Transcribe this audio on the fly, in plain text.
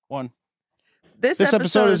One. This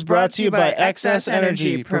episode is brought to you by Excess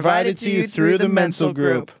Energy, provided to you through the Mental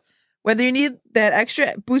Group. Whether you need that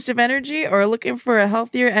extra boost of energy or are looking for a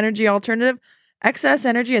healthier energy alternative, Excess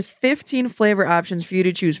Energy has 15 flavor options for you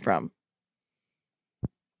to choose from.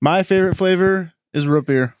 My favorite flavor is root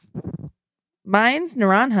beer. Mine's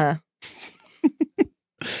Naranja.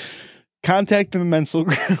 Contact the Mental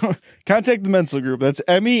Group. Contact the Mental Group. That's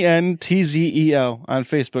MENTZEL on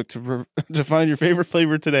Facebook to find your favorite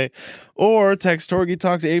flavor today. Or text Torgy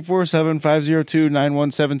Talk to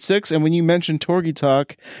 847-502-9176. And when you mention Torgy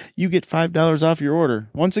Talk, you get $5 off your order.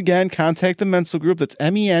 Once again, contact the Mental Group. That's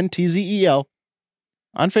MENTZEL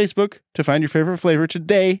on Facebook to find your favorite flavor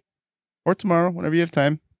today or tomorrow, whenever you have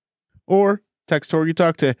time. Or text Torgy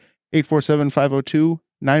Talk to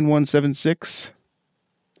 847-502-9176.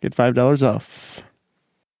 Get $5 off.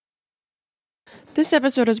 This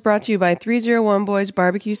episode is brought to you by 301 Boys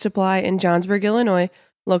Barbecue Supply in Johnsburg, Illinois,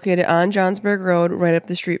 located on Johnsburg Road, right up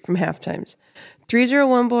the street from Half Times.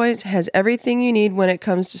 301 Boys has everything you need when it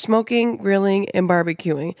comes to smoking, grilling, and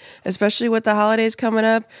barbecuing. Especially with the holidays coming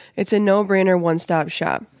up, it's a no-brainer one-stop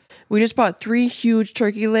shop. We just bought 3 huge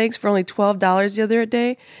turkey legs for only $12 the other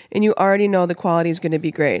day, and you already know the quality is going to be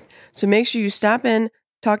great. So make sure you stop in,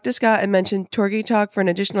 talk to Scott, and mention Torgy Talk for an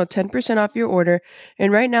additional 10% off your order.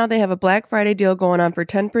 And right now they have a Black Friday deal going on for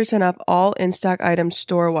 10% off all in-stock items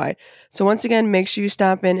store-wide. So once again, make sure you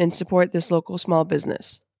stop in and support this local small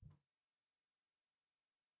business.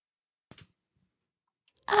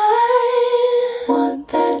 I want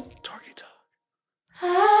that Torgy Talk.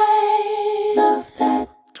 I love that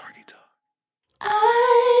Torgy Talk.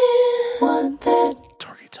 I want that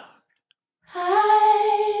Torgy Talk.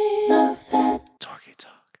 I love that Torgy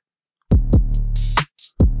Talk.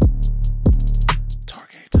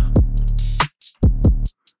 Torgy Talk.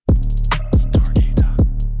 Torgy Talk.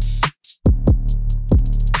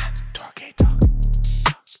 Torgy Talk.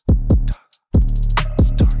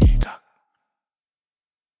 Torgy Talk.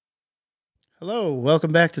 Hello,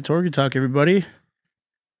 welcome back to Torgy Talk, everybody.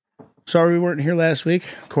 Sorry we weren't here last week.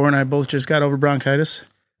 Cora and I both just got over bronchitis,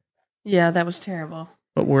 Yeah, that was terrible.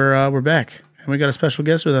 but we're back, and we got a special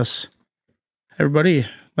guest with us. Everybody,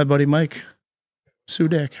 my buddy Mike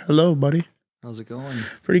Sudak. Hello, buddy. How's it going?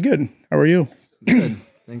 Pretty good. How are you? Good.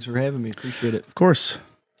 Thanks for having me. Appreciate it. Of course.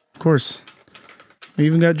 We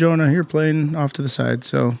even got Jonah here playing off to the side.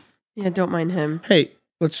 So, Yeah, don't mind him. hey,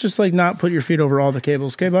 let's just not put your feet over all the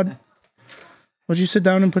cables, okay, bud? Why don't you sit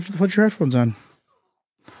down and put your headphones on?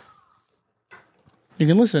 You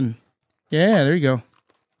can listen. Yeah, there you go.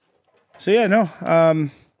 So yeah, no,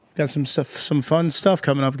 got some stuff, some fun stuff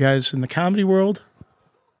coming up, guys, in the comedy world.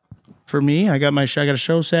 For me, I got a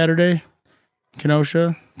show Saturday,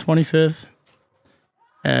 Kenosha, 25th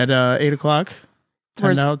at 8 o'clock.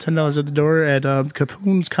 $10 at the door at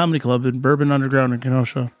Capoon's Comedy Club in Bourbon Underground in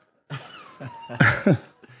Kenosha.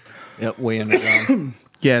 Yep, way underground.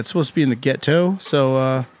 Yeah, it's supposed to be in the ghetto,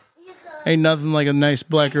 so ain't nothing like a nice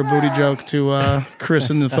black girl booty joke to Chris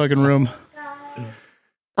in the fucking room.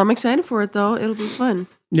 I'm excited for it, though. It'll be fun.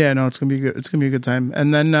 Yeah, no, it's gonna be good. It's gonna be a good time.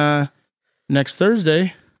 And then next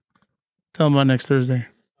Thursday, tell them about next Thursday.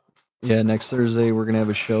 Yeah, next Thursday we're gonna have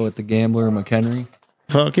a show at the Gambler in McHenry.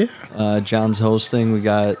 Fuck yeah. John's hosting. We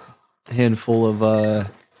got a handful of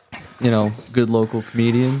good local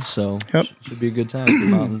comedians, so Yep. should be a good time.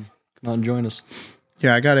 Come out and join us.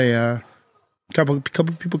 Yeah, I got a couple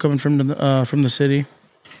people coming from the city.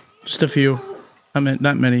 Just a few. I mean,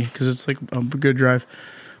 not many, because it's like a good drive.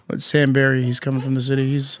 But Sam Barry, he's coming from the city.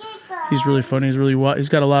 He's really funny. He's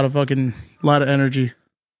got a lot of energy,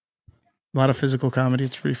 a lot of physical comedy.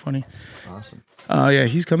 It's pretty funny. Awesome. Yeah,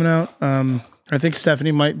 he's coming out. I think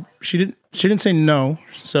Stephanie might. She didn't say no,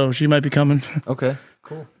 so she might be coming. Okay,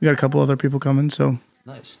 cool. We got a couple other people coming, so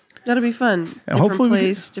Nice. That'll be fun. Different hopefully we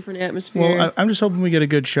place, different atmosphere. well, I'm just hoping we get a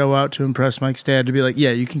good show out to impress Mike's dad to be like,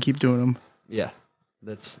 yeah, you can keep doing them. Yeah,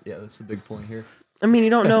 that's the big point here. I mean,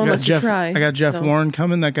 you don't know unless you try. I got Jeff so. Warren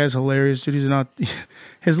coming. That guy's hilarious, dude. He's not.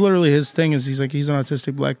 His thing is he's an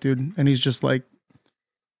autistic black dude, and he's just like,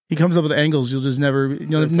 he comes up with angles you'll never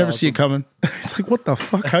That's see it coming. It's like, what the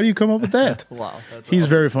fuck? How do you come up with that? Wow, that's He's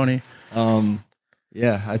awesome. very funny.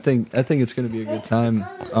 Yeah, I think it's gonna be a good time.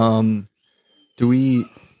 Do you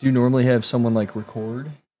normally have someone like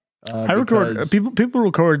record? I record people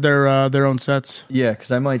record their own sets. Yeah,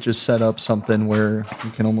 because I might just set up something where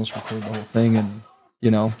you can almost record the whole thing, and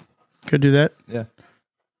Could do that. yeah.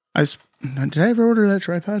 Did I ever order that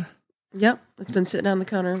tripod? Yep, it's been sitting on the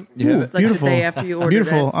counter. You have It's it? like Beautiful. the day after you ordered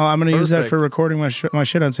Beautiful. it. I'm going to use that Perfect. for recording my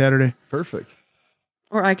shit on Saturday. Perfect.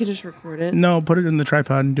 Or I could just record it. No, put it in the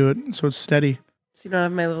tripod and do it so it's steady. So you don't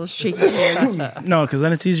have my little shaky hands. No, because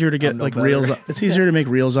then it's easier to get I'm no like better. reels. It's easier to make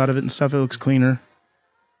reels out of it and stuff. It looks cleaner.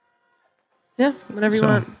 Yeah, whatever you So,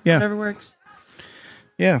 want. yeah. Whatever works.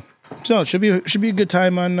 Yeah. So it should be a good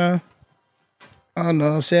time on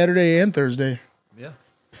Saturday and Thursday. Yeah.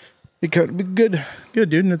 It could be good,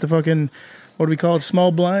 dude. And at the fucking, what do we call it?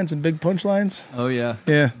 Small blinds and big punchlines. Oh yeah.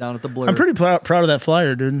 Yeah. Down at the Blur. I'm pretty proud of that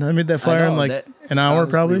flyer, dude. I made that I flyer in know, like that- an it's hour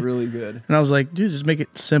honestly probably. Really good. And I was like, dude, just make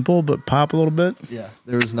it simple but pop a little bit. Yeah.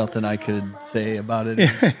 There was nothing I could say about it.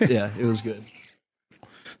 It was good.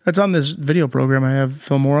 That's on this video program I have,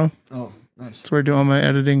 Filmora. Oh, nice. That's where I do all my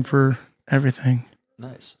editing for everything.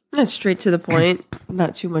 Nice. It's straight to the point.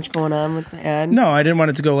 Not too much going on with the ad. No, I didn't want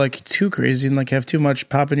it to go like too crazy and like have too much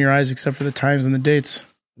pop in your eyes except for the times and the dates.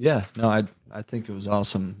 Yeah. No, I think it was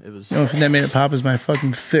awesome. It was. The only thing that made it pop is my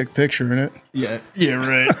fucking thick picture in it. Yeah. Yeah.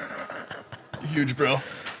 Right. Huge, bro.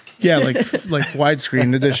 Yeah, like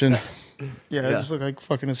widescreen edition. Yeah, I Yeah. just look like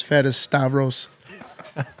fucking as fat as Stavros.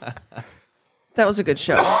 That was a good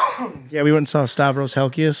show. Yeah, we went and saw Stavros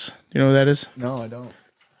Halkias. You know who that is? No, I don't.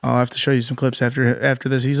 I'll have to show you some clips after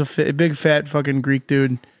this. He's a big fat fucking Greek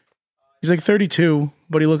dude. He's like 32,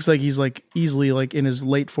 but he looks like he's like easily like in his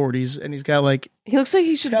late 40s, and he's got like He looks like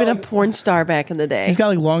he should have been a porn star back in the day. he's got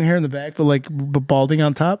like long hair in the back, but like balding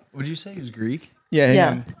on top. Would you say he was Greek? Yeah, hang Yeah.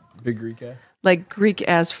 on. Big Greek guy. Like Greek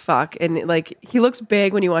as fuck. And like he looks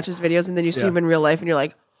big when you watch his videos and then you see Yeah. him in real life and you're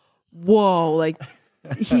like, whoa, like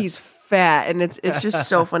he's fat. And it's just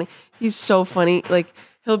so funny. He's so funny. Like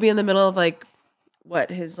he'll be in the middle of like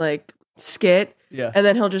his like skit. Yeah. And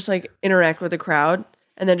then he'll just like interact with the crowd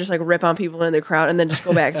and then just like rip on people in the crowd and then just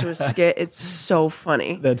go back to his skit. It's so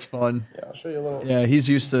funny. That's fun. Yeah, I'll show you a little. Yeah, he's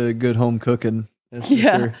used to good home cooking. That's for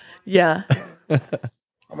Yeah. sure. Yeah.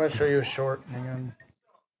 I'm gonna show you a short. Hang on.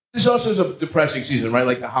 This also is a depressing season, right?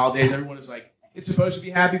 Like the holidays, everyone is like, it's supposed to be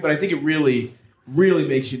happy, but I think it really, really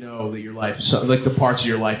makes you know that your life, like the parts of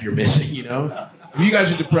your life you're missing, you know? If you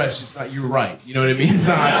guys are depressed, it's not, you're right. You know what I mean? It's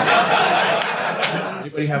not.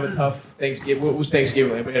 Anybody have a tough Thanksgiving? What was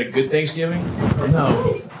Thanksgiving? Anybody had a good Thanksgiving? Or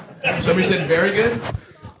no? Somebody said very good?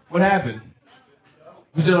 What happened?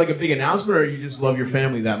 Was there like a big announcement, or you just love your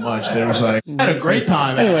family that much that it was like, I had a great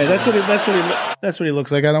time? Anyway, actually." that's what he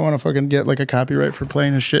looks like. I don't want to fucking get like a copyright for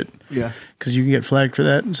playing his shit Yeah. because you can get flagged for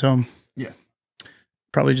that. So Yeah.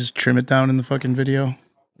 probably just trim it down in the fucking video.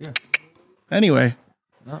 Yeah. Anyway,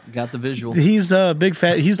 No, got the visual. he's a big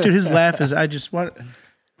fat. Dude. His laugh is.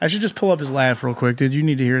 I should just pull up his laugh real quick, dude. You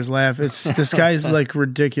need to hear his laugh. This guy's like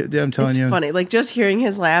ridiculous. I'm telling It's you. funny. Like just hearing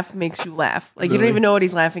his laugh makes you laugh. Like you don't Really? even know what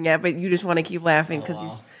he's laughing at, but you just want to keep laughing because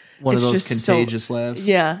he's One of it's those just so- contagious laughs.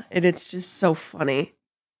 yeah, and it's just so funny.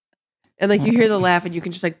 And like you hear the laugh and you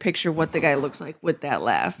can just like picture what the guy looks like with that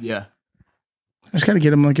laugh. Yeah. I just gotta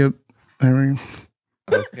get him like a.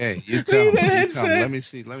 Okay, you come. You come. Let me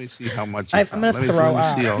see how much you come. Let me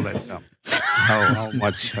see all that come. How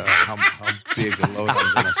much? How big a load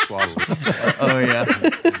I'm gonna swallow? Oh yeah.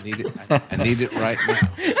 I need it. I need it right now.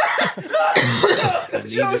 I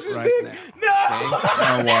need it right now. Okay?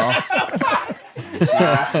 Oh wow.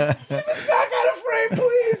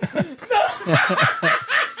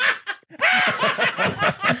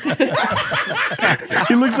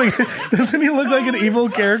 He looks like. Doesn't he look like an evil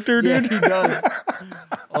character, Yeah, dude? he does.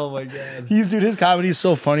 Oh my god. His comedy is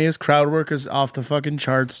so funny. His crowd work is off the fucking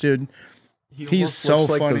charts, dude. He He's almost so looks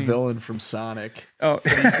like funny. the villain from Sonic. Oh,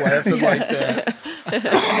 He's laughing like that.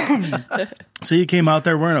 so he came out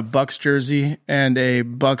there wearing a Bucks jersey and a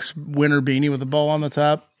Bucks winter beanie with a bow on the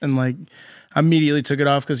top, and like immediately took it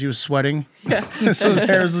off because he was sweating. So his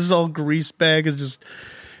hair is this all grease bag. Is just,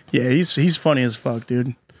 yeah, he's funny as fuck,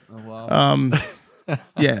 dude. Oh wow.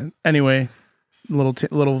 Yeah. Anyway, little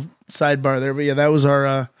sidebar there, but yeah, that was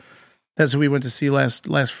our. That's what we went to see last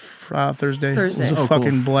Thursday. Thursday. It was a Oh, fucking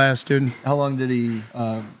cool. blast, dude. How long did he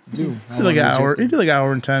do? He did like an hour. He did like an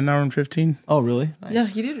hour and 10, hour and 15. Oh really? Nice. Yeah,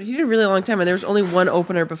 he did a really long time and there was only one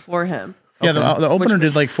opener before him. Yeah, the opener Which did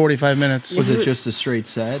was- like 45 minutes. Was it just a straight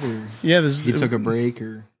set, or Yeah, this he took a break,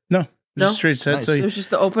 or? no, No? just straight set. Nice. So It he was just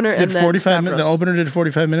the opener did and then 45 minutes. The Stavros. opener did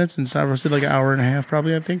 45 minutes, and Stavros did like an hour and a half,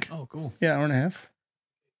 probably. I think. Oh cool. Yeah, hour and a half.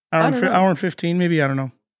 I don't know. Hour and 15, maybe. I don't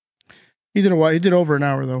know. He did a while. He did over an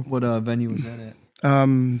hour though. What venue was that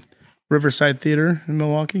at? Riverside Theater in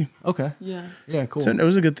Milwaukee. Okay. Yeah. Yeah, cool. So it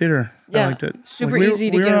was a good theater. Yeah. I liked it. Super Like, we were-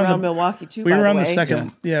 easy to we get were on around the- Milwaukee too. We by were the on the way.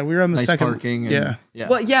 second. Yeah, we were on the Nice second. parking. And, Yeah. Yeah.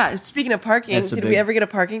 Well, yeah. Speaking of parking, That's a did big- we ever get a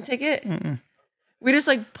parking ticket? We just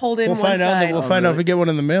like pulled in We'll one find out. side. We'll find out if we get one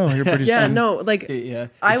in the mail here pretty Yeah, soon. no, like Yeah.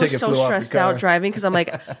 I The was ticket so flew off your stressed car. out driving because I'm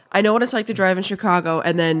like, I know what it's like to drive in Chicago,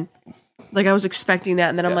 and then like I was expecting that,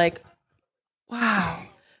 and then I'm like, wow,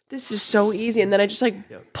 this is so easy, and then I just like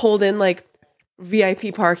pulled in like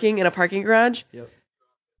VIP parking in a parking garage. Yep.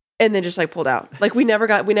 And then just like pulled out. Like we never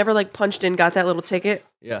like punched in, got that little ticket,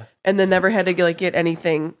 Yeah. and then never had to get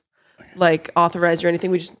anything like authorized or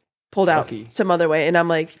anything. We just pulled out Lucky. some other way. And I'm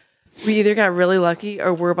like, we either got really lucky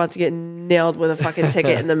or we're about to get nailed with a fucking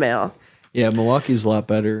ticket in the mail. Yeah, Milwaukee's a lot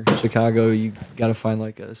better. Chicago, you got to find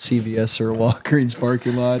like a CVS or a Walgreens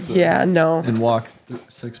parking lot. Yeah, no. And walk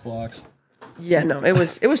 6 blocks. Yeah, no. It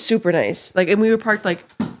was super nice. Like, and we were parked like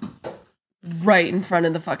right in front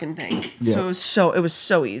of the fucking thing. Yeah. So it was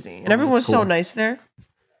so easy. And everyone was that's so cool. nice there.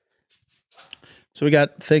 So we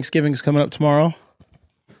got Thanksgiving's coming up tomorrow.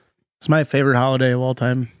 It's my favorite holiday of all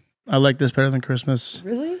time. I like this better than Christmas.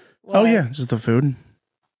 Really? Oh Why? yeah, just the food.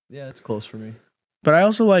 Yeah, it's close for me. But I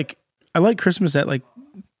also like Christmas at like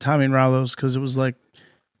Tommy and Rollo's because it was like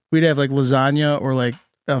we'd have like lasagna or like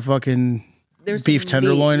a fucking There's beef some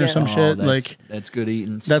tenderloin meat, or some yeah. shit. That's, Like that's good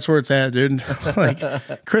eating. that's where it's at, dude.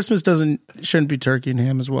 Like Christmas shouldn't be turkey and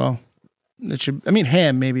ham as well. It should. I mean,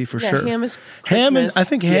 ham maybe for Yeah, sure. ham is Ham and Christmas. I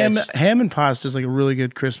think ham and pasta is like a really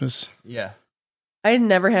good Christmas. yeah. I had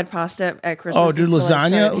never had pasta at Christmas. Oh, dude, until I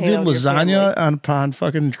started lasagna, hanging dude, out with your lasagna family. on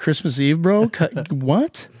fucking Christmas Eve, bro.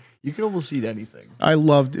 What? You can almost eat anything. I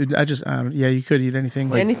loved it. Yeah, you could eat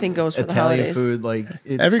anything. Like Anything goes for the Italian holidays. food, like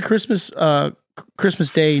it's, every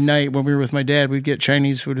Christmas Day night when we were with my dad, we'd get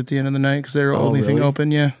Chinese food at the end of the night because they're the Oh, only thing really?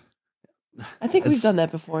 open. Yeah, I think we've It's- done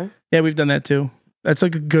that before. yeah, we've done that too. That's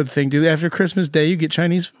like a good thing, dude. After Christmas Day, you get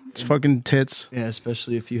Chinese food. It's fucking tits. yeah,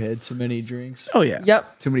 especially if you had too many drinks, Oh yeah,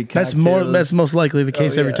 Yep. too many cocktails. that's most likely the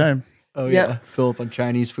case every yeah. time. Oh Yep. yeah, fill up on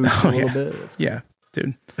Chinese food for a little yeah. bit. Yeah,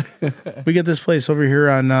 dude. We get this place over here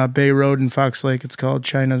on Bay Road in Fox Lake. It's called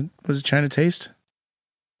China. Was it China Taste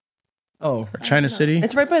Oh, or China City?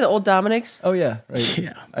 It's right by the old Dominic's. oh yeah, right.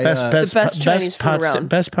 Yeah, I, best The best Chinese food around.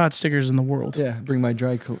 best pot stickers in the world. Yeah, bring my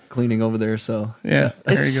dry cleaning over there. So Yeah,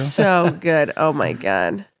 there It's you go. so good. Oh my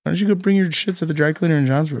God. Why don't you go bring your shit to the dry cleaner in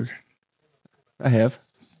Johnsburg? I have.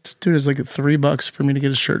 Dude, it's like $3 for me to get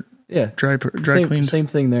a shirt Yeah, dry same, cleaned. Same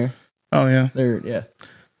thing there. Oh yeah, They're yeah.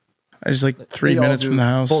 I just like 3 They all minutes do- from the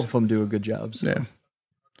house. Both of them do a good job. So. Yeah,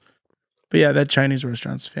 but yeah, that Chinese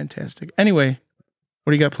restaurant's fantastic. Anyway,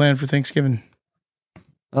 what do you got planned for Thanksgiving?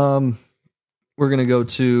 We're gonna go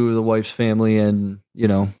to the wife's family and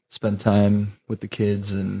spend time with the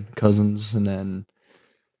kids and cousins, and then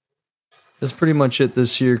that's pretty much it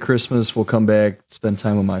this year. Christmas, we'll come back, spend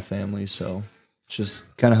time with my family. So it's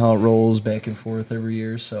just kind of how it rolls back and forth every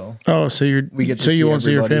year. So Oh, so We get to so you see won't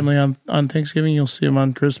see your everybody. family on Thanksgiving. You'll see them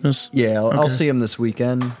on Christmas. yeah, I'll Okay. see them this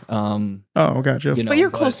weekend. Oh, gotcha. You know, But you're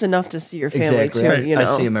close enough to see your family Exactly. too. Right. You know. I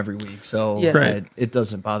see them every week, so Yeah. Right. it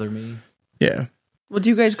doesn't bother me. Yeah. Well, do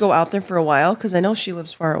you guys go out there for a while? Because I know she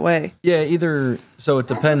lives far away. Yeah, either so it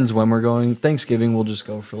depends when we're going. Thanksgiving we'll just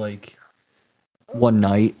go for like one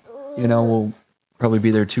night. We'll probably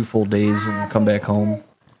be there 2 full days and come back home.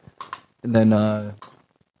 And then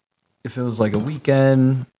if it was like a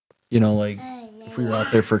weekend, like if we were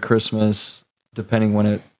out there for Christmas, depending when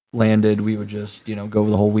it landed, we would just, go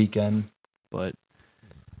the whole weekend. But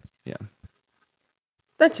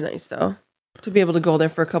That's nice though, to be able to go there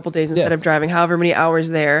for a couple days instead Yeah. of driving however many hours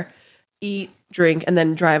there, eat, drink, and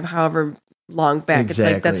then drive however long back. It's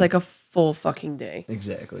like that's Exactly. like a full fucking day.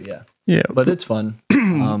 exactly, yeah. Yeah. But it's fun.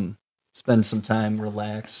 Spend some time,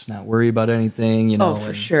 relax, not worry about anything, Oh, for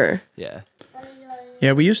and- sure. Yeah.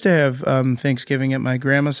 Yeah, we used to have Thanksgiving at my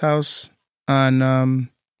grandma's house on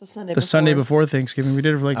The Sunday before Thanksgiving. We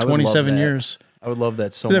did it for like I would love 27 that. years. I would love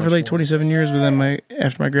that so Did much. that for like more. 27 years, but then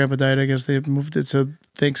after my grandpa died, I guess they moved it to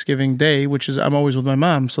Thanksgiving Day, which is I'm always with my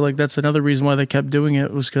mom. So like that's another reason why they kept doing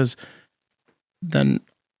it was because then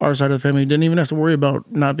our side of the family didn't even have to worry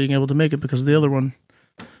about not being able to make it because of the other one.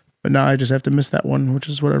 But now I just have to miss that one, which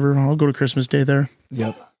is whatever. I'll go to Christmas Day there.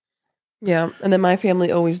 Yep. Yeah, and then my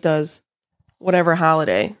family always does whatever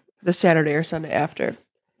holiday, the Saturday or Sunday after.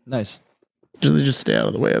 Nice. They just stay out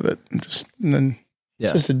of the way of it. And then Yeah.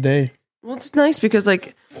 it's just a day. Well, it's nice because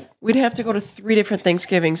like we'd have to go to 3 different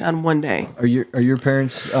Thanksgivings on one day. Are your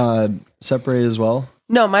parents separated as well?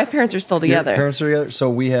 No, my parents are still together. Your parents are together.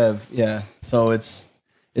 So we have So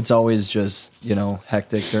it's always just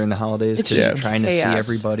hectic during the holidays It's because just you're trying to see chaos.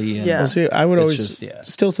 everybody. And Yeah. Well, see, I would It's always, just, yeah.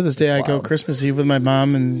 still to this day, It's I go wild. Christmas Eve with my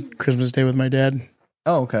mom and Christmas Day with my dad.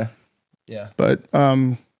 Oh, okay. Yeah. But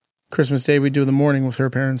Christmas Day we do the morning with her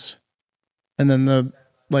parents, and then the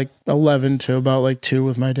 11 to about 2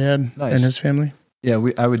 with my dad Nice. and his family. Yeah.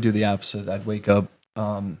 I would do the opposite. I'd wake up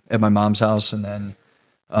at my mom's house, and then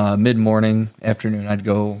mid morning, afternoon, I'd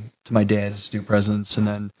go to my dad's, do presents, and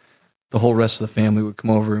then the whole rest of the family would come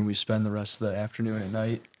over, and we spend the rest of the afternoon at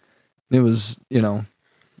night. And it was,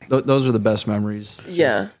 those are the best memories.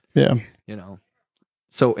 Yeah. Yeah,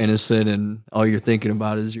 so innocent, and all you're thinking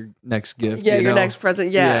about is your next gift. Yeah, you your know? next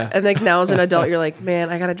present. Yeah. And like now as an adult, you're like, man,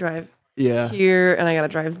 I gotta drive here, and I gotta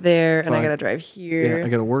drive there, and I Fuck. gotta drive here. Yeah, I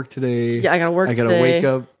gotta work today. Yeah, I gotta work I gotta today. wake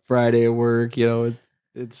up Friday at work. You know,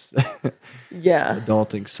 it's Yeah.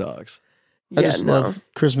 adulting sucks. I just love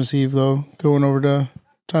Christmas Eve though, going over to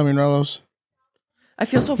Tommy and Rallo's. I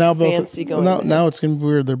feel so Now fancy going. Now it's gonna be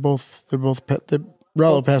weird. They're both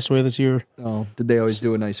Rallo passed away this year. Oh, did they always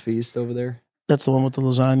do a nice feast over there? That's the one with the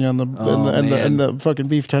lasagna and the fucking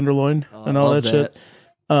beef tenderloin and all love that shit.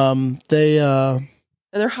 They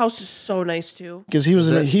and their house is so nice too. because he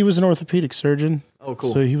was an orthopedic surgeon. Oh,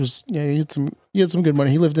 cool. So he had some good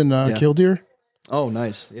money. He lived in Killdeer Oh,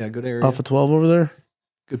 nice. Yeah, good area. off of 12 over there.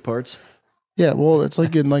 Good parts. Yeah, well, it's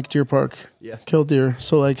like in like Deer Park, Yeah. Killdeer.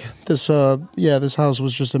 So like this, this house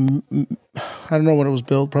was just I don't know when it was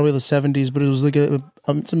built, probably the 70s, but it was like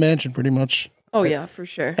it's a mansion pretty much. Oh yeah, for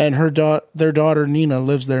sure. And their daughter Nina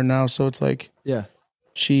lives there now, so it's like Yeah.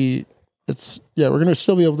 we're gonna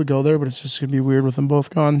still be able to go there, but it's just gonna be weird with them both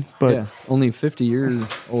gone. But Yeah. Only 50-year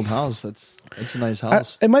old house. That's a nice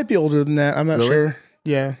house. it might be older than that. I'm not Really? sure.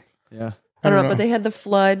 Yeah, Yeah. I don't know, but they had the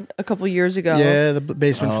flood a couple years ago. yeah, the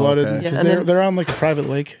basement Oh, flooded okay. because Yeah, and they're on like a private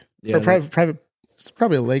lake Yeah, or private. It's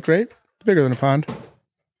probably a lake, right? It's bigger than a pond.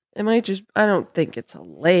 It might just. I don't think it's a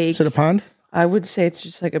lake. Is it a pond? I would say it's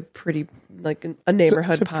just like a pretty, like a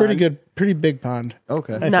neighborhood It's a pond. pretty big pond.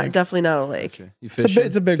 Okay. I Not think. definitely not a lake. Okay. You a fishing?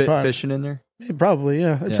 it's a big pond. Fishing in there? Yeah, probably,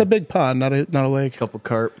 yeah. It's Yeah. a big pond, not a lake. Couple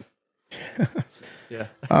carp. Yeah.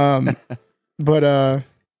 But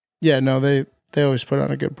yeah, no, they always put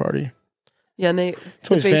on a good party. Yeah, and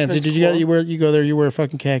It's always fancy. Did you go there? You wear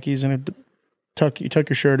fucking khakis and you tuck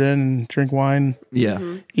your shirt in and drink wine, Yeah.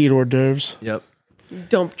 eat hors d'oeuvres. Yep.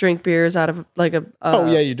 don't drink beers out of like a. Oh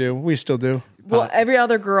yeah, you do. We still do. Well, every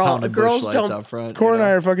other Pound of girls Busch Lights don't. out front. Cora and you I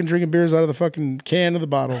know? are fucking drinking beers out of the fucking can of the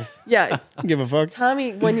bottle. Yeah, Don't give a fuck.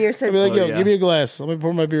 Tommy one year I'll said be like, yo, yeah. give me a glass. Let me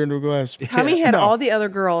pour my beer into a glass. Tommy had No. all the other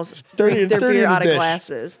girls 30 drink their 30 beer in the out of dish.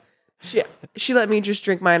 glasses. She let me just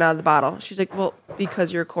drink mine out of the bottle. She's like, well,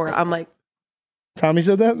 because you're Cora. I'm like, Tommy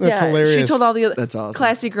said that? That's yeah. hilarious. She told all the other That's awesome.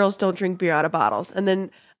 classy girls don't drink beer out of bottles, and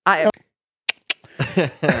then I.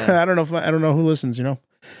 I don't know who listens, you know.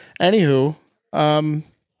 Anywho,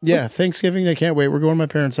 yeah, Thanksgiving, I can't wait. We're going to my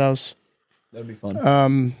parents' house. That'd be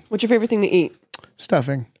fun. What's your favorite thing to eat?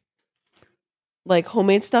 Stuffing. Like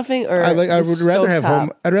homemade stuffing, or I the would rather have stovetop?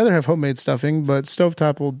 I'd rather have homemade stuffing, but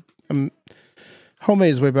stovetop will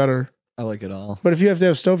homemade is way better. I like it all. But if you have to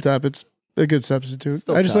have stovetop, it's a good substitute.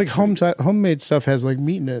 I just like homemade stuff has like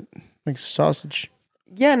meat in it, like sausage,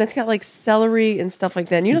 Yeah, and it's got like celery and stuff like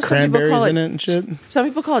that. And you know, some people cranberries call in it. it and shit. Some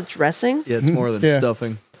people call it dressing. Yeah, it's more than Yeah.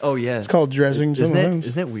 stuffing. Oh yeah. It's called dressing Isn't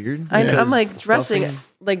sometimes. that weird? I'm Because like dressing. stuffing-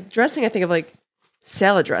 Like dressing, I think of like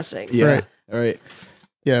salad dressing. Yeah. Right. All right.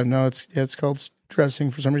 Yeah, no, it's called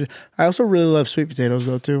dressing for some reason. I also really love sweet potatoes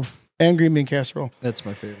though too, and green bean casserole. That's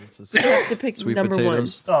my favorite. It's You have to pick sweet number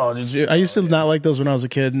potatoes. Oh, did you? I used to not like those when I was a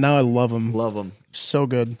kid. Now I love them. Love them. So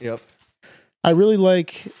good. Yep. I really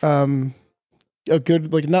like a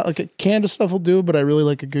good not like a canned stuff will do, but I really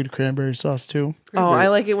like a good cranberry sauce too. one. Oh, I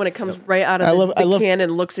like it when it comes right out of the I love- can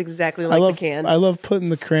and looks exactly like the can. I love putting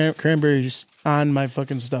the cranberries on my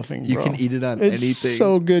fucking stuffing. You bro. can eat it on It's anything.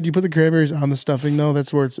 so good. You put the cranberries on the stuffing though.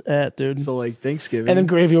 That's where it's at, dude. So like Thanksgiving. And then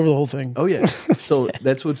gravy over the whole thing. Oh yeah. So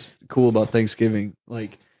that's what's cool about Thanksgiving.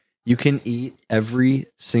 Like you can eat every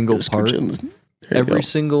single Just part, there you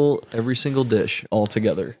go. every single dish all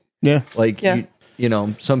together. Yeah. Like Yeah. you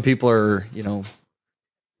know, some people are,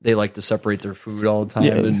 they like to separate their food all the time,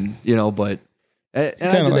 Yeah. and but and I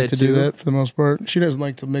Kind do of like to do too. that for the most part. She doesn't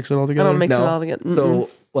like to mix it all I together. don't mix it No. all together. So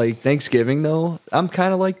like Thanksgiving though, I'm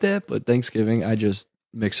kind of like that, but Thanksgiving I just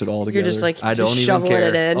mix it all together. You're just like, I don't just even shoveling care.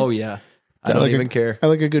 it in. Oh yeah, I Yeah, don't like even care. I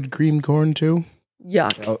like a good cream corn too.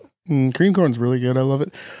 Yuck. Cream corn's really good. I love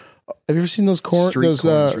it. Have you ever seen those corn? Street those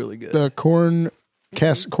corn's really good. The corn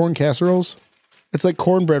casseroles. It's like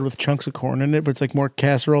cornbread with chunks of corn in it, but it's like more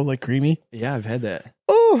casserole, like creamy. Yeah, I've had that.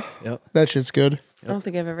 Oh, Yep, that shit's good. I don't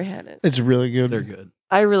think I've ever had it. It's really good. they're good.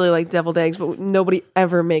 I really like deviled eggs, but nobody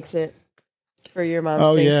ever makes it for your mom's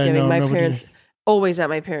Oh, yeah, Thanksgiving. no, My nobody- parents always at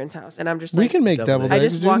my parents' house, and I'm just We like, can make Deviled deviled I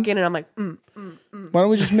eggs. just dude. walk in and I'm like, Why don't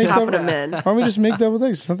we just make popping deviled? them in. Why don't we just make deviled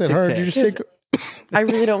eggs? It's not that Tic hard. Tac. You just take. I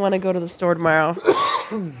really don't want to go to the store tomorrow.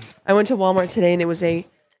 I went to Walmart today and it was a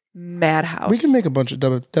madhouse. We can make a bunch of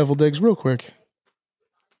deviled eggs real quick.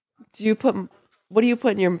 What do you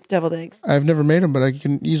put in your deviled eggs? I've never made them, but I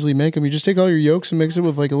can easily make them. You just take all your yolks and mix it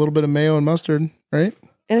with like a little bit of mayo and mustard, right?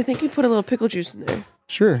 And I think you put a little pickle juice in there.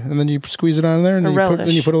 Sure, and then you squeeze it on there, and A then you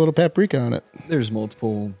relish. put a little paprika on it. There's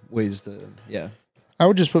multiple ways to I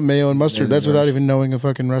would just put mayo and mustard. That's without even knowing a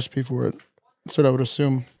fucking recipe for it. That's what I would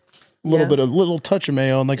assume. A little touch of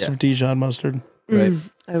mayo and like some Dijon mustard. Right.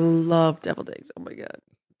 I love deviled eggs. Oh my God.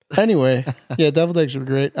 Anyway, deviled eggs are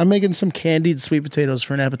great. I'm making some candied sweet potatoes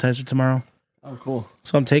for an appetizer tomorrow. Oh, cool.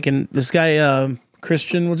 So I'm taking this guy,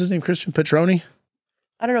 Christian, what's his name? Christian Petroni?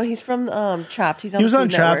 I don't know. He's from Chopped. He was on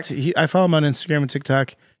Chopped. I follow him on Instagram and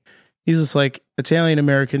TikTok. He's this like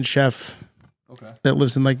Italian-American chef that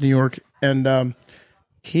lives in like New York. And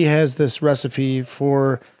he has this recipe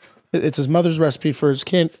it's his mother's recipe for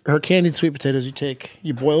her candied sweet potatoes.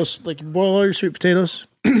 You boil all your sweet potatoes,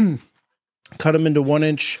 cut them into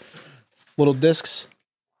 1-inch little discs,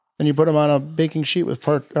 and you put them on a baking sheet with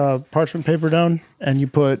parchment paper down, and you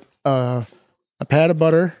put a pat of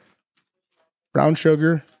butter, brown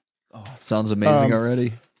sugar. Oh, it sounds amazing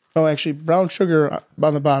already. Oh, actually, brown sugar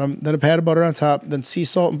on the bottom, then a pat of butter on top, then sea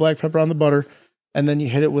salt and black pepper on the butter, and then you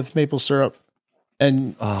hit it with maple syrup.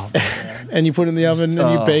 And and you put it in the oven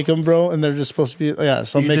and you bake them, bro. And they're just supposed to be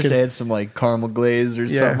So you just add some like caramel glaze or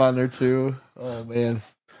something on there too. Oh man,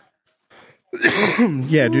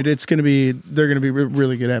 yeah, dude, they're gonna be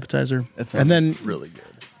really good appetizer. And then really good.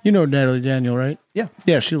 You know Natalie Daniel, right?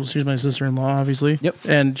 Yeah, she's my sister-in-law, obviously. Yep.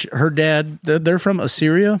 And her dad, they're from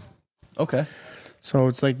Assyria. Okay. So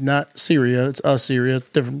it's like not Syria, it's Assyria,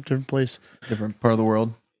 different place, different part of the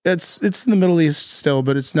world. It's in the Middle East still,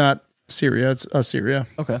 but it's not Syria, it's Assyria.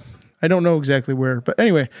 Okay. I don't know exactly where, but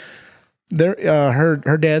anyway,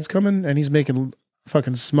 her dad's coming and he's making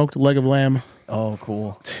fucking smoked leg of lamb. Oh,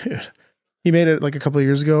 cool. Dude, he made it like a couple of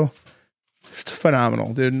years ago. It's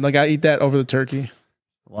phenomenal, dude. Like I eat that over the turkey.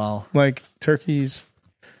 Wow. Like turkey's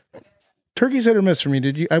hit or miss for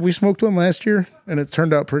me. We smoked one last year and it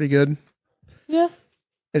turned out pretty good. Yeah.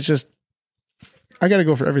 It's just, I got to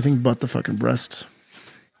go for everything but the fucking breasts.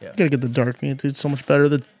 Yeah. You got to get the dark meat, dude. So much better.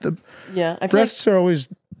 The breasts are always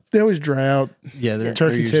dry out. Yeah, they're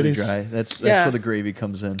turkey they're titties. Dry. That's where the gravy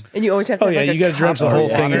comes in. And you always have to. You got to drench the whole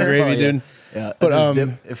thing in gravy, dude. Yeah, but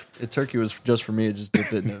if a turkey was just for me, I'd just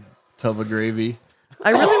dip it in a tub of gravy. I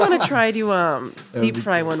really want to try to deep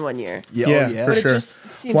fry one year. Yeah, for sure.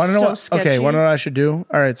 Want to know what? Okay, want to know what I should do?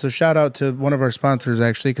 All right, so shout out to one of our sponsors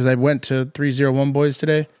actually, because I went to 301 Boys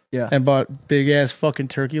today. Yeah, and bought big ass fucking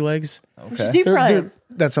turkey legs. Okay, deep fry them.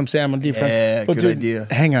 That's what I'm saying. I'm gonna deep fry. Yeah, but good idea.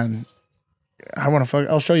 Hang on, I want to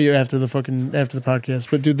I'll show you after the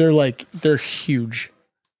podcast. But dude, they're huge.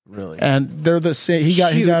 Really, and they're the same. He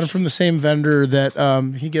got them from the same vendor that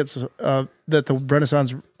he gets that the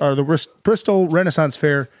Renaissance or the Bristol Renaissance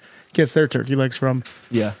Fair gets their turkey legs from.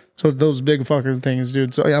 Yeah, so it's those big fucking things,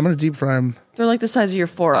 dude. So I'm gonna deep fry them. They're like the size of your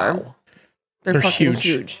forearm. Wow. They're fucking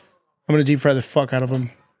huge. I'm gonna deep fry the fuck out of them.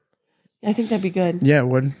 I think that'd be good. Yeah, it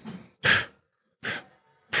would.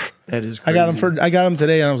 That is crazy. I got them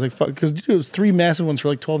today, and I was like, fuck, because dude, it was 3 massive ones for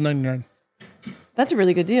like $12.99. That's a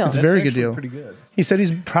really good deal. It's a very good deal. Pretty good. He said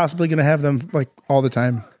he's possibly going to have them like all the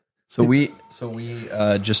time. So we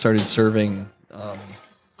just started serving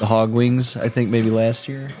the hog wings. I think maybe last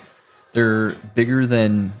year. They're bigger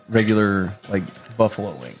than regular like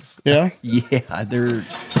buffalo wings. Yeah. Yeah, they're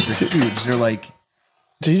huge. They're like.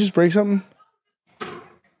 Did you just break something?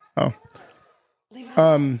 Oh.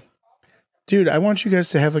 Dude, I want you guys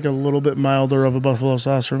to have like a little bit milder of a buffalo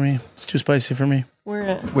sauce for me. It's too spicy for me. Where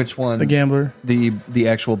at? Which one? The Gambler. The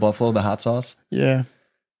actual buffalo, the hot sauce? Yeah.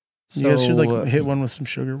 You guys should like hit one with some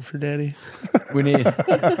sugar for daddy. We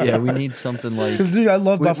need something like. Because dude, I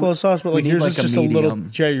love buffalo sauce, but like yours is just a little.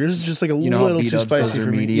 Yeah, yours is just like a little too spicy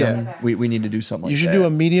for me. Yeah, we need to do something. You should do a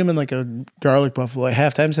medium and like a garlic buffalo.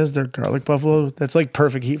 Halftime says they're garlic buffalo. That's like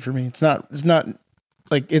perfect heat for me. It's not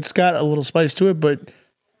like it's got a little spice to it, but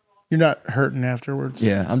you're not hurting afterwards.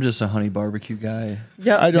 Yeah, I'm just a honey barbecue guy.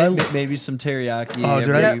 Yeah, I maybe some teriyaki. Oh,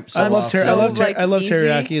 dude, I love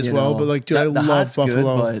teriyaki as well. But like, dude, I love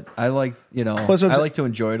buffalo. Good, but I like I like to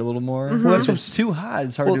enjoy it a little more. Mm-hmm. Well, if it's too hot,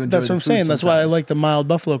 it's hard to enjoy. That's what I'm saying. That's why I like the mild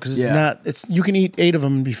buffalo because it's not. It's you can eat 8 of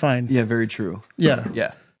them and be fine. Yeah, very true. Yeah,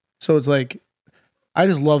 yeah. So it's like I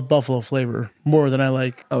just love buffalo flavor more than I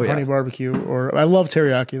like honey barbecue or I love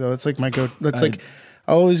teriyaki though. It's like my go. That's like.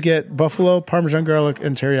 I always get buffalo, Parmesan garlic,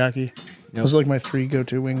 and teriyaki. Those are like my 3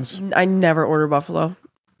 go-to wings. I never order buffalo.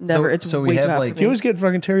 Never. It's way too hot. You always get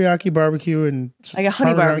fucking teriyaki barbecue and I got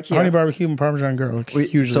honey barbecue. Honey barbecue and Parmesan garlic.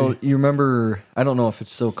 Usually. So you remember? I don't know if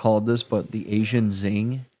it's still called this, but the Asian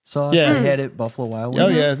Zing sauce. Yeah, I had it Buffalo Wild Wings. Oh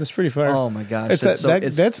yeah, that's pretty fire. Oh my gosh, that's a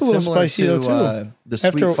little spicy though too. The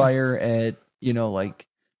Sweet Fire at like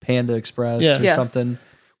Panda Express or something.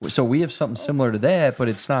 So we have something similar to that, but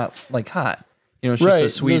it's not like hot. You know, it's just a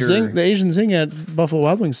sweeter. The Asian zing at Buffalo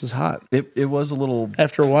Wild Wings is hot. It was a little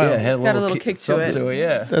after a while. Yeah, it had it's got a little kick to it.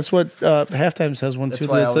 Yeah, that's what Halftimes has one too.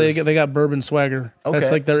 They got bourbon swagger. Okay. That's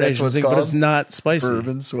like their Asian zing, but it's not spicy.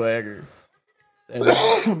 Bourbon swagger,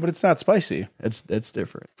 but it's not spicy. It's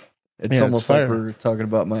different. It's almost like we're talking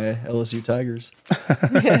about my LSU Tigers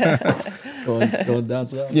going down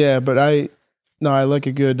south. Yeah, but I like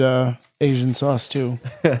a good Asian sauce too.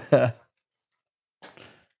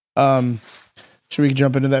 Should we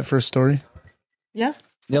jump into that first story? Yeah.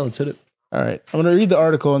 Yeah, let's hit it. All right. I'm going to read the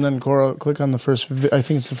article and then Cora, click on the first. I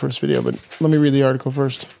think it's the first video, but let me read the article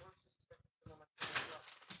first.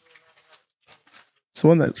 It's the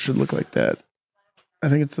one that should look like that. I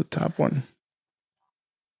think it's the top one.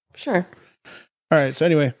 Sure. All right. So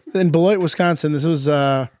anyway, in Beloit, Wisconsin, this was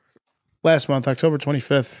last month, October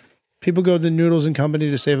 25th. People go to Noodles and Company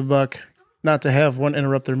to save $1, not to have one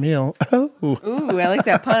interrupt their meal. Ooh, I like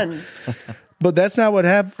that pun. But that's not what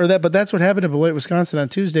happened. But that's what happened in Beloit, Wisconsin, on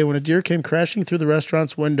Tuesday when a deer came crashing through the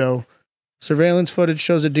restaurant's window. Surveillance footage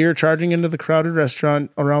shows a deer charging into the crowded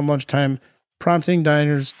restaurant around lunchtime, prompting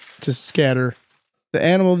diners to scatter. The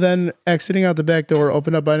animal then exiting out the back door,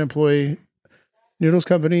 opened up by an employee. Noodles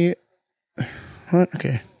Company. What?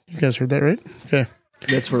 Okay, you guys heard that right? Okay,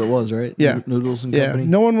 that's where it was, right? Yeah, Noodles and Company. Yeah,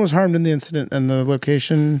 no one was harmed in the incident, and the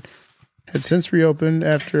location had since reopened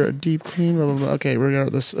after a deep clean. Blah, blah, blah. Okay,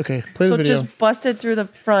 regardless. Okay, play the video. So just busted through the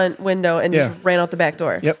front window and just ran out the back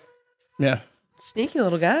door. Yep. Yeah. Sneaky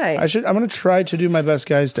little guy. I'm going to try to do my best,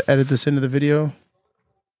 guys, to edit this into the video.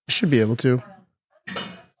 I should be able to.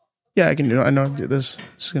 Yeah, I can do it. I know how to do this.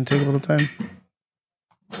 It's going to take a little time.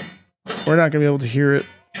 We're not going to be able to hear it.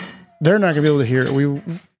 They're not going to be able to hear it.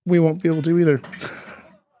 We won't be able to either.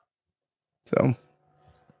 So...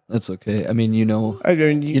 That's okay. I mean,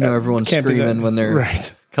 everyone's screaming when they're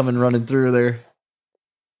coming running through there.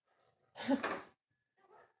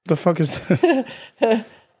 The fuck is this?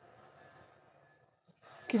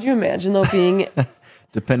 Could you imagine though being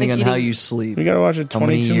depending on how you sleep? We gotta watch a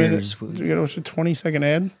 22 minutes. We gotta watch a 20-second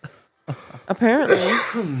ad. Apparently.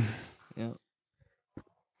 Yeah.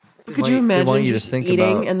 Could you imagine want you just to think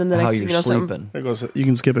eating about and then the how next you're thing you know, sleeping? something There goes. You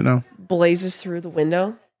can skip it now. blazes through the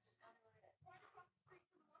window?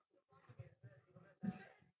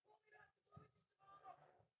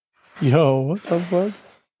 Yo, what the fuck?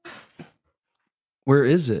 Where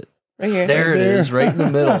is it? Right here. There it is, right in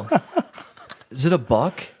the middle. Is it a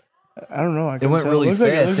buck? I don't know. It went really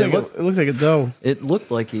fast. It looks like a doe. It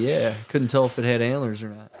looked like it, yeah. Couldn't tell if it had antlers or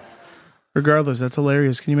not. Regardless, that's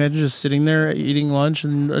hilarious. Can you imagine just sitting there eating lunch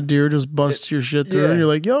and a deer just busts your shit through and you're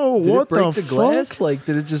like, yo, did what it break the the glass? fuck? Like,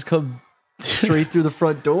 did it just come straight through the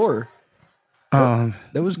front door? That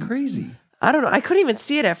was crazy. I don't know. I couldn't even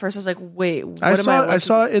see it at first. I was like, wait, what I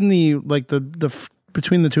saw it in the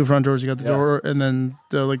between the two front doors. You got the door and then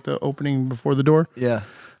the opening before the door. Yeah.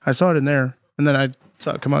 I saw it in there. And then I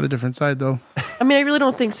saw it come out a different side though. I mean, I really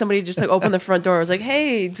don't think somebody just opened the front door. I was like,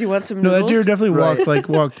 hey, do you want some noodles? No, that deer definitely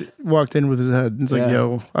walked in with his head. It's like,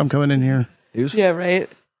 yo, I'm coming in here. Right.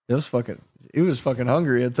 He was fucking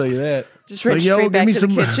hungry, I'll tell you that. Just ran straight back to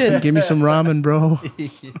the kitchen. Give me some ramen, bro.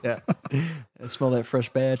 Yeah. I smell that fresh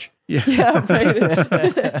batch. Yeah.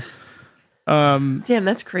 Right. Damn,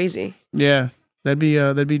 that's crazy. Yeah. That'd be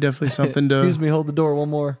definitely something to. Excuse me, hold the door one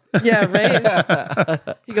more. Yeah,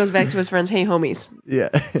 right. He goes back to his friends. Hey, homies. Yeah.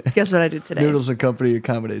 Guess what I did today? Noodles and Company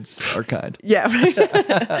accommodates our kind. Yeah,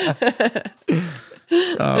 right.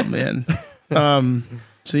 Oh man.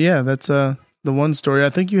 So yeah, that's the one story. I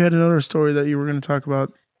think you had another story that you were going to talk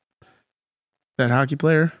about. That hockey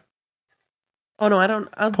player. Oh no, I don't.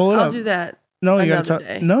 I'll do that. No, you got to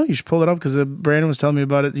talk. No, you should pull it up because Brandon was telling me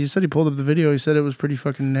about it. He said he pulled up the video. He said it was pretty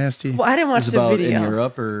fucking nasty. Well, I didn't watch the video. In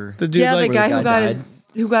Europe or the dude, the guy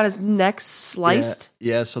who got his neck sliced.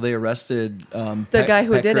 Yeah. So they arrested the guy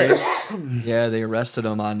who did it. Yeah, they arrested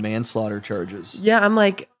him on manslaughter charges. Yeah, I'm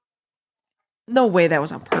like, no way that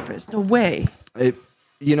was on purpose. No way.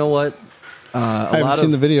 You know what? I haven't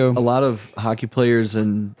seen the video. A lot of hockey players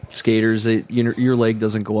and skaters, your leg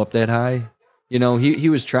doesn't go up that high. You know, he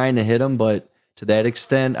was trying to hit him, but to that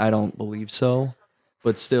extent, I don't believe so.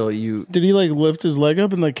 But still, did he lift his leg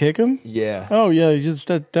up and kick him? Yeah. Oh yeah,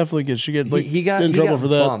 that definitely should get he got in trouble for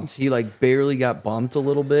that. Bumped. He barely got bumped a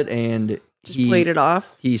little bit, and just played it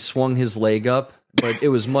off. He swung his leg up, but it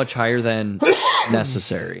was much higher than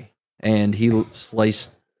necessary, and he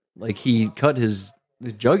sliced he cut his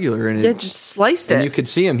jugular and just sliced it. And you could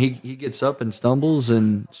see him. He gets up and stumbles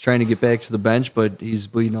and is trying to get back to the bench, but he's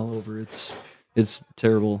bleeding all over. It's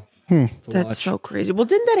terrible. That's so crazy. Well,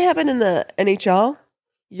 didn't that happen in the NHL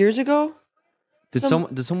years ago? Did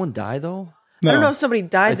someone die though? I don't know if somebody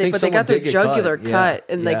died there, but they got their jugular cut,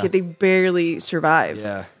 and like they barely survived.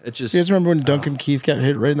 Yeah, it just. You guys remember when Duncan Keith got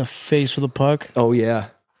hit right in the face with a puck? Oh yeah,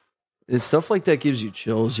 it's stuff like that gives you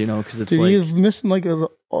chills, because it's Dude, like he was missing like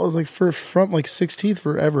first front like 6 teeth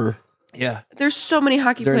forever. yeah. There's so many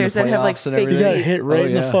hockey During the players that have like playoffs and fake He everything. got teeth. hit right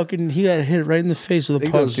in the yeah. fucking. He got hit right in the face with a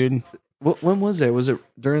think puck, those- dude. When was that? Was it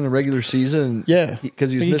during the regular season? Yeah,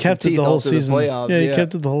 because he was he missing kept it teeth the whole all through season. the playoffs. Yeah, he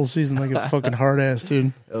kept it the whole season like a fucking hard ass,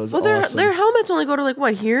 dude. That was Well, awesome. their helmets only go to like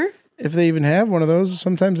what here? If they even have one of those,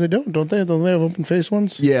 sometimes they don't they? Don't they have open face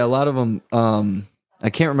ones? Yeah, a lot of them.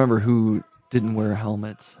 I can't remember who didn't wear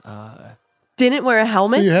helmets. Didn't wear a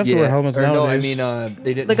helmet? You have to wear helmets Or nowadays. No, I mean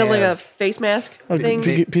they didn't like a have, face mask A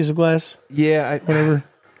thing. piece of glass, Yeah, whatever,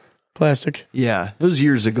 plastic. yeah. It was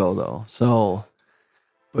years ago though. So,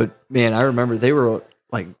 but man, I remember they were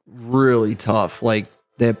like really tough. Like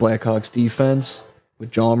that Blackhawks defense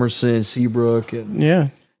with Jalmerson, Seabrook, and Yeah,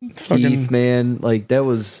 Keith. Man, like that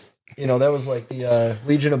was that was like the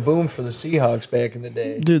Legion of Boom for the Seahawks back in the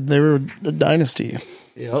day. dude, they were a dynasty.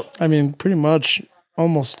 Yep. I mean, pretty much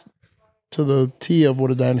almost to the T of what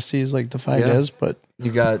a dynasty is like defined Yeah. as. But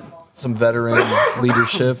You got some veteran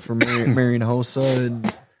leadership from Marion Hossa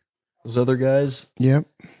and those other guys. yeah,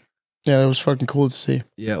 that was fucking cool to see.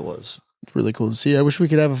 Yeah, it was. It's really cool to see. I wish we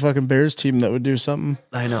could have a fucking Bears team that would do something.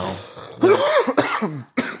 I know.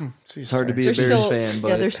 It's hard to be a They're Bears still- fan, but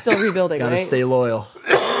yeah, they're still rebuilding. gotta right? stay loyal.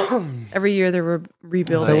 Every year they're The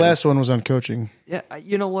rebuilding. last one was on coaching. Yeah,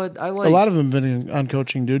 you know what? I like A lot of them have been on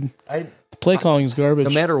coaching, dude. The play calling is garbage. no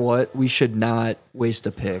matter what, we should not waste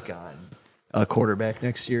a pick on a quarterback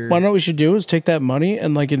next year. Why not? What we should do is take that money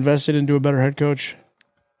and like invest it into a better head coach.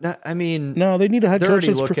 I mean, No, they need a head they're coach.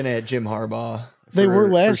 already That's looking at Jim Harbaugh. They for- were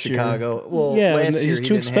for last year. Chicago. Well, yeah, last and year he's he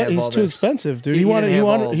too didn't have he's all too this- expensive, dude. he He wanted didn't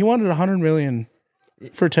have all- he wanted $100 million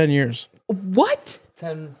for 10 years What?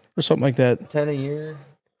 10 or something like that. a year.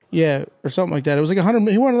 Yeah, or something like that. It was like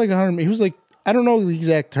 100. He wanted like 100. He was like, I don't know the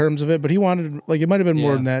exact terms of it, but he wanted like it might have been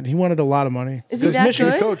more Yeah. than that. He wanted a lot of money. Is he that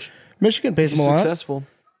Michigan good? Coach, Michigan pays he's him a lot. successful.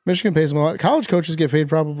 Michigan pays him a lot. College coaches get paid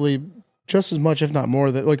probably just as much, if not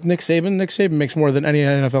more. That like Nick Saban. Nick Saban makes more than any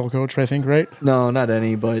NFL coach, I think. Right? No, not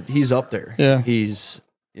any, but he's up there. Yeah. He's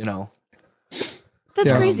That's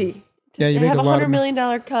Yeah. crazy. Yeah, you They make have a a lot $100 of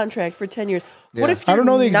million contract for 10 years. What Yeah. if you're I don't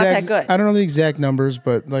know the not exact. that good? I don't know the exact numbers,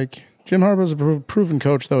 but like Jim Harbaugh's a proven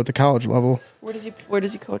coach though at the college level. Where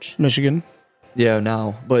does he coach? Michigan. Yeah,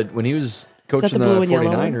 now. But when he was coaching the the, blue and yellow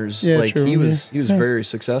one? 49ers, Yeah, like true, he was yeah. very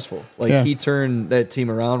successful. Like Yeah. he turned that team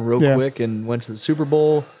around real Yeah. quick and went to the Super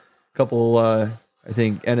Bowl, a couple I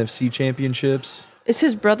think NFC championships. Is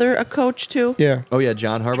his brother a coach too? Yeah, Oh yeah,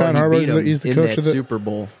 John Harbaugh. John he Harbaugh's beat him he's the in coach that of the- Super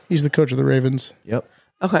Bowl. he's the coach of the Ravens. Yep.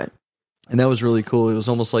 Okay. And that was really cool. It was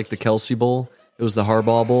almost like the Kelsey Bowl. It was the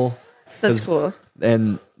Harbaugh Bowl. That's 'Cause- cool.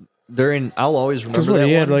 And I'll always Because remember what that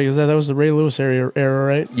he had one. like that was the Ray Lewis era,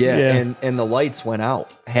 right? Yeah, and the lights went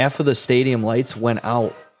out. Half of the stadium lights went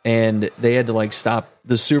out, and they had to like stop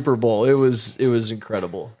the Super Bowl. It was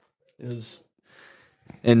incredible. It was,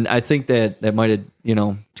 and I think that might have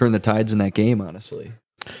turned the tides in that game. Honestly,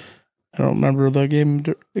 I don't remember the game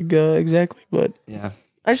exactly, but yeah,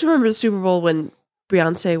 I just remember the Super Bowl when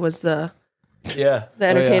Beyonce was the yeah,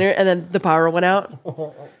 entertainer and then the power went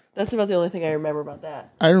out. That's about the only thing I remember about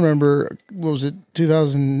that. I remember what was it,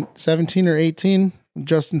 2017 or 18?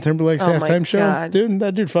 Justin Timberlake's Oh my halftime show. God. Dude,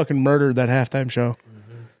 that dude fucking murdered that halftime show.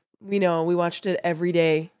 We know. We watched it every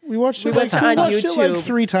day. We watched it, went like, on we watched it like YouTube.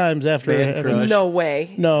 3 times after. Man it. crush. No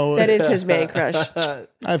way. No, That is his man crush.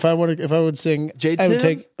 if I would sing, J-Tim? I would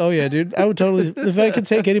take. Oh yeah, dude, I would totally. If I could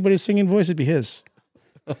take anybody's singing voice, it'd be his.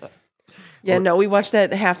 Yeah, no, we watched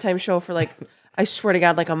that halftime show for like, I swear to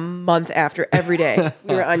God, like a month after every day.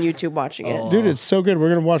 We were on YouTube watching it. Dude, it's so good. We're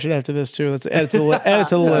gonna watch it after this too. Let's add it to the add it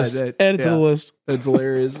to the list. that- Add it to the yeah. list. that's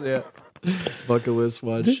hilarious. Yeah, bucket list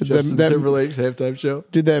watch Dude, Justin that- Timberlake's halftime show.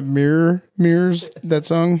 Dude, that mirrors that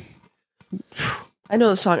song. I know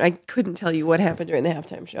the song. I couldn't tell you what happened during the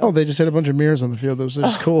halftime show. Oh, they just had a bunch of mirrors on the field. It was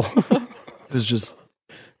just cool. It was just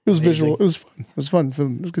It was visual. It was fun. It was fun. It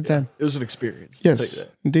was a good time. it was an experience. I'll tell you Yes, that.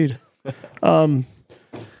 indeed.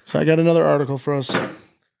 So I got another article for us.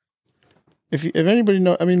 If anybody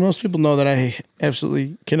know, I mean, most people know that I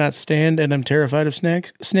absolutely cannot stand and I'm terrified of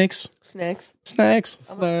snakes. Snacks. Snacks. Snack. I'm a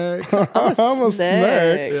snack. snack. I'm a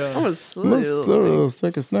I'm a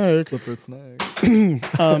snack. snake. Flipper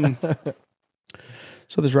snack.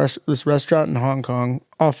 So this restaurant in Hong Kong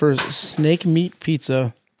offers snake meat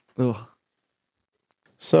pizza. Ugh.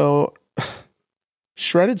 So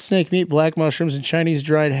shredded snake meat, black mushrooms, and Chinese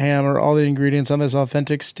dried ham are all the ingredients on this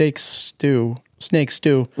authentic snake stew.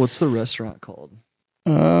 What's the restaurant called?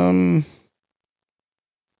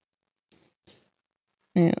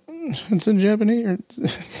 Yeah, it's in Japanese. Or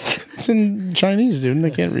it's in Chinese, dude. I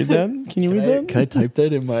can't read that. Can you read that? Can I type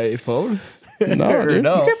that in my phone? No, Or dude.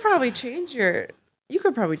 no. You could probably change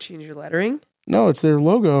your lettering. No, it's their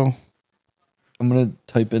logo. I'm gonna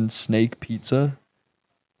type in snake pizza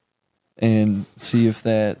and see if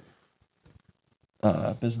that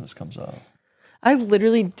business comes up. I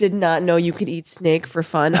literally did not know you could eat snake for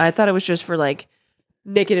fun. I thought it was just for like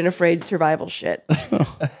naked and afraid survival shit.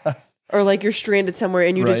 Or like you're stranded somewhere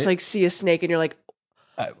and you just Right. like see a snake and you're like,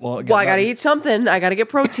 Well, well, I gotta eat something. I gotta get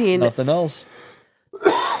protein. nothing else.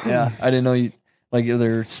 Yeah, I didn't know you like. Are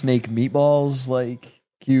there snake meatballs? Like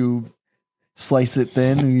you slice it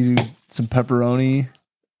thin and you do some pepperoni.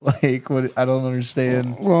 Like what? I don't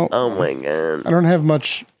understand. Well, Oh my god. I don't have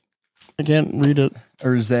much. I can't read it.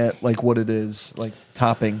 Or is that like what it is? Like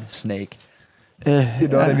topping snake. Eh, You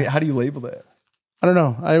know what I mean? How do you label that? I don't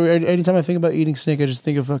know. Anytime I think about eating snake, I just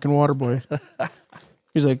think of fucking Waterboy.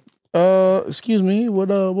 He's like, excuse me, what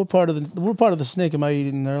part of the snake am I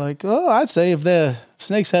eating? And they're like, oh, I'd say if the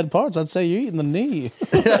snakes had parts, I'd say you're eating the knee.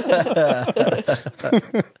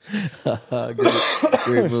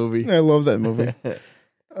 Great movie. I love that movie.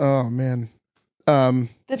 Oh man. That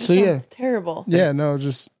just So, sounds yeah. terrible. Yeah, no,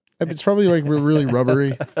 just it's probably like really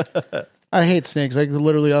rubbery. I hate snakes. Like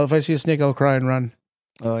literally, if I see a snake, I'll cry and run.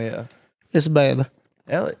 Oh yeah. It's bad.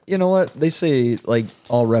 You know what? They say like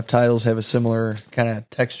all reptiles have a similar kind of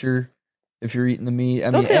texture if you're eating the meat. I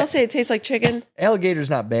Don't mean, they all say it tastes like chicken? alligator's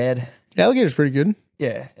not bad. Alligator's pretty good,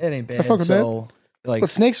 Yeah, it ain't bad. fuck with so like but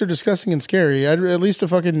snakes are disgusting and scary. At least a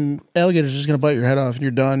fucking alligator's just gonna bite your head off and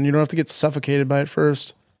you're done. You don't have to get suffocated by it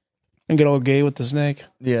first and get all gay with the snake.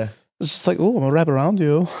 yeah. It's just like, oh, I'm gonna wrap around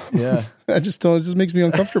you. Yeah. I just don't. It just makes me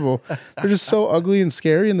uncomfortable. They're just so ugly and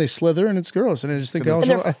scary, and they slither, and it's gross. And I just think And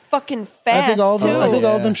they're fucking fast I think all of them. too. I think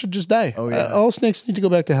all of Yeah. them should just die. Oh, yeah. All snakes need to go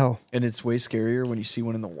back to hell. And it's way scarier when you see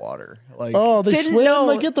one in the water. Like Oh, they Didn't swim. know-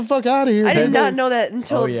 Like, get the fuck out of here. I did dude. not know that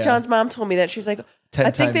until Oh, yeah. John's mom told me that. She's like, 10 I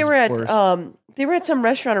think they times were at worse. some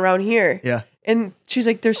restaurant around here. Yeah. And she's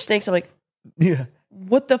like, there's snakes. I'm like, Yeah.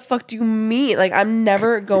 what the fuck do you mean? Like, I'm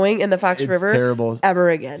never going in the Fox It's River terrible. ever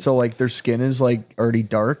again. So like their skin is like already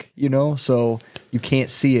dark, you know, so you can't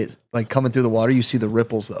see it like coming through the water. You see the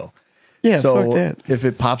ripples though. Yeah, So fuck that. if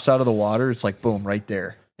it pops out of the water, it's like boom, right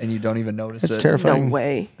there, and you don't even notice It's it. terrifying. no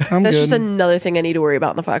way. I'm That's good. just another thing I need to worry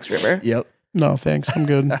about in the Fox River. Yep. No, thanks. I'm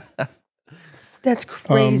good. That's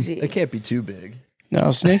crazy. It can't be too big.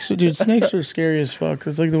 No, snakes, dude. Snakes are scary as fuck.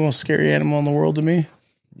 It's like the most scary animal in the world to me.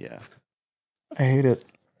 Yeah. I hate it.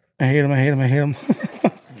 I hate them. I hate them. I hate them.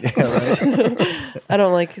 Yeah. Right. I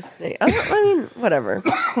don't like snake. I mean, whatever.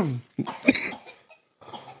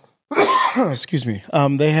 Excuse me.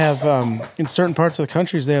 They have in certain parts of the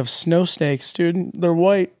countries they have snow snakes, dude. They're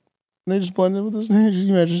white. They just blend in with the snake. Can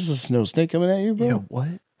you imagine just a snow snake coming at you, bro? Yeah. What?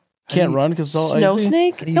 Can't run because it's all Snow icy.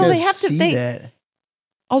 snake? How do you No, guys they have to. see They. that?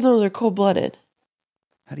 Oh no, they're cold blooded.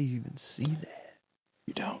 How do you even see that?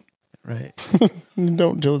 You don't. Right. You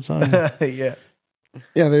don't until it's on. Yeah.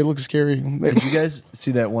 Yeah, they look scary. Did you guys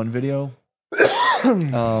see that one video?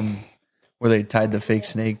 Where they tied the fake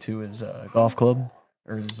snake to his golf club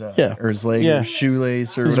or his Yeah. or his leg Yeah. or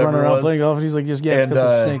shoelace or He's whatever running it around was. playing golf, and he's like, "Just it's And, got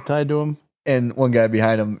the snake tied to him." And one guy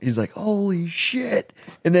behind him, he's like, "Holy shit!"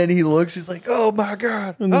 And then he looks, he's like, "Oh my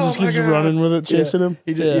god!" And then oh just my keeps God." running with it, chasing Yeah. him.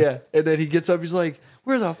 He did, yeah. And then he gets up, he's like,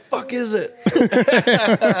 "Where the fuck is it?"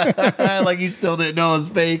 Like he still didn't know it was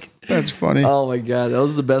fake. That's funny. Oh my god, that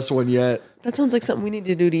was the best one yet. That sounds like something we need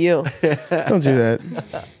to do to you. Don't do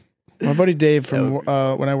that. My buddy Dave from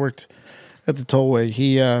when I worked at the tollway,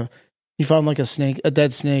 he found like a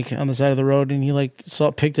dead snake on the side of the road, and he like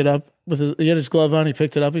picked it up he had his glove on. He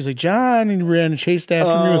picked it up. He's like, "John," and he ran and chased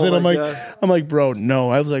after me with it. I'm like, bro, no.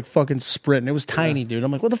 I was like fucking sprinting. It was tiny, dude.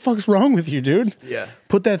 I'm like, what the fuck's wrong with you, dude? Yeah.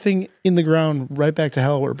 Put that thing in the ground, right back to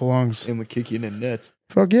hell where it belongs. And we kick you in the nuts.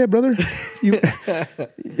 Fuck yeah, brother. You,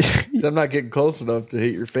 I'm not getting close enough to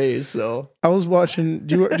hit your face, so. I was watching.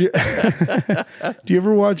 Do you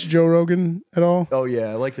ever watch Joe Rogan at all? Oh yeah,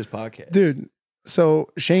 I like his podcast. Dude, so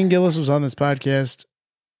Shane Gillis was on this podcast.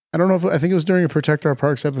 I don't know I think it was during a Protect Our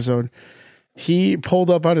Parks episode. He pulled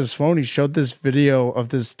up on his phone. He showed this video of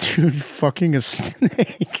this dude fucking a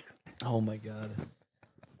snake. Oh my god.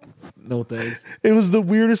 No thanks. It was the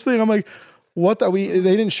weirdest thing. I'm like, what? They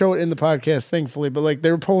didn't show it in the podcast, thankfully, but like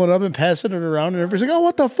they were pulling up and passing it around, and everybody's like, "Oh,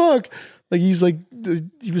 what the fuck?" Like he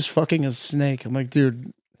was fucking a snake. I'm like,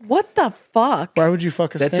 dude, What the fuck? why would you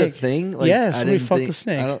fuck a That's snake? a thing? Like, Yeah, I somebody didn't fucked think- a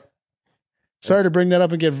snake. I don't- Sorry to bring that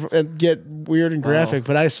up and get weird and graphic,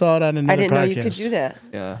 but I saw it on another podcast. I didn't know you could do that.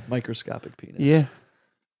 Yeah, microscopic penis. Yeah.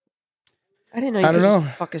 I didn't know you I could don't just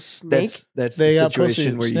know. fuck a snake. That's They the got situation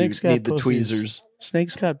pussies. where Snakes you got need the pussies. tweezers.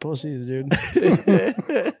 Snakes got pussies, dude.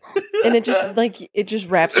 And it just it just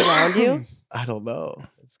wraps around you. I don't know.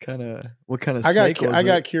 It's kind of what kind of I snake was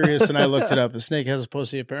got it? curious and I looked it up. A snake has a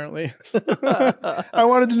pussy, apparently. I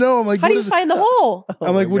wanted to know. I'm like, How what do you is it? find the hole?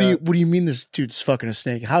 I'm like, my what do you mean this dude's fucking a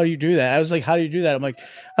snake? How do you do that? I was like, how do you do that? I'm like,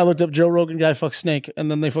 I looked up Joe Rogan guy fuck snake, and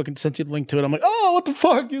then they fucking sent you the link to it. I'm like, oh, what the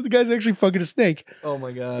fuck, dude? The guy's actually fucking a snake. Oh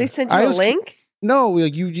my god. They sent you I a was- link. No,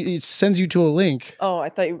 like it sends you to a link. Oh, I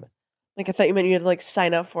thought you meant you had to like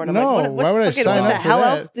sign up for it. I'm No, like, what why would I fucking, sign what up the for hell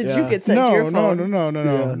that? else did Yeah. you get sent to your phone?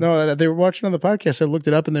 Yeah. No. They were watching on the podcast. I looked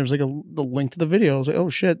it up, and there was like the link to the video. I was like, oh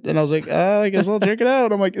shit, and I was like, I guess I'll check it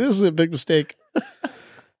out. I'm like, this is a big mistake.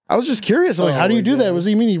 I was just curious. I'm like, Oh how do you my do that? God. What does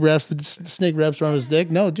he mean? He wraps the snake wraps around his dick?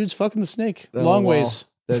 No, dude's fucking the snake. Oh, Long wow. ways.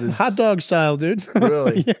 That is Hot dog style, dude.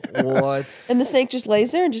 really Yeah. what? And the snake just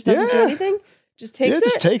lays there and just doesn't do Yeah. anything. Just takes Yeah, it.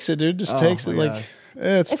 just takes it, dude. Just Oh takes it. my Like God.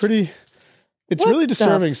 it's pretty. It's What really the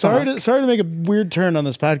disturbing. Sorry fuck? to make a weird turn on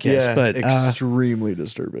this podcast, Yeah, but extremely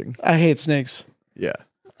disturbing. I hate snakes. Yeah,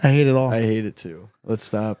 I hate it all. I hate it too. Let's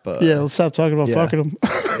stop. Yeah, let's stop talking about yeah. fucking them.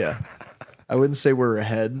 yeah. I wouldn't say we're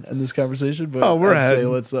ahead in this conversation, but Oh, we're I'd say ahead.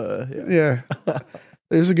 let's. Yeah. Yeah.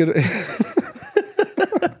 There's a good.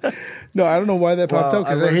 No, I don't know why that popped Wow, up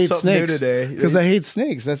because I I learned hate something new snakes. today. Because I hate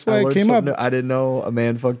snakes. That's why I it learned came up. something new. I didn't know a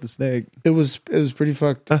man fucked a snake. It was pretty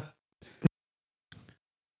fucked.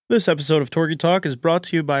 This episode of Torgy Talk is brought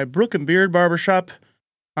to you by Brook and Beard Barbershop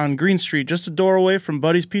on Green Street, just a door away from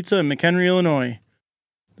Buddy's Pizza in McHenry, Illinois.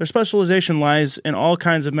 Their specialization lies in all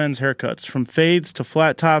kinds of men's haircuts, from fades to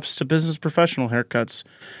flat tops to business professional haircuts,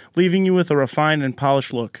 leaving you with a refined and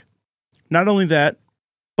polished look. Not only that,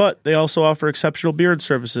 but they also offer exceptional beard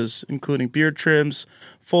services, including beard trims,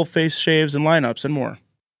 full face shaves and lineups, and more.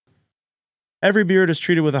 Every beard is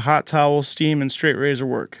treated with a hot towel, steam, and straight razor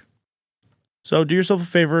work. So do yourself a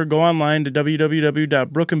favor, go online to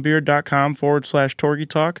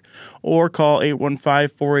www.brookandbeard.com/TorgyTalk or call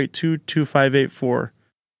 815-482-2584.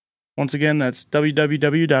 Once again, that's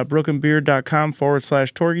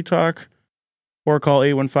www.brookandbeard.com/TorgyTalk or call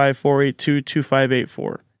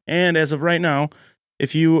 815-482-2584. And as of right now,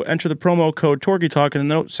 if you enter the promo code TorgyTalk in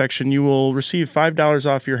the note section, you will receive $5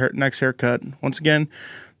 off your next haircut. Once again,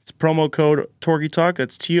 it's promo code TorgyTalk.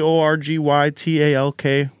 That's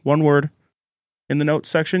TORGYTALK, one word. In the notes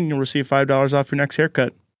section, you'll receive $5 off your next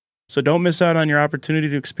haircut. So don't miss out on your opportunity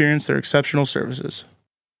to experience their exceptional services.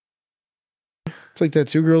 It's like that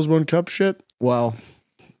 2 girls, 1 cup shit. Wow,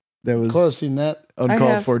 that was Close, seen that.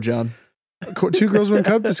 uncalled have- for, John. 2 girls, 1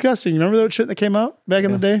 cup, disgusting. You remember that shit that came out back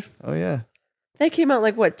in the day? Oh yeah, That came out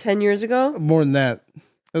like what, 10 years ago? More than that.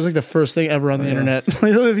 It was like the first thing ever on the Yeah. internet. I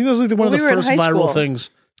think it was like one of Well, the we were in first high viral school. things.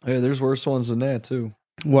 hey, there's worse ones than that too.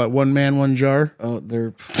 What, 1 man, 1 jar? Oh,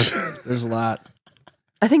 there's a lot.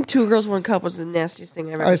 I think 2 girls, 1 cup was the nastiest thing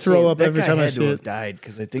I've ever I throw seen. up That every guy time I had see to it. have died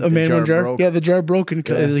because I think A the man, jar 1 jar? broke. Yeah, the jar broke and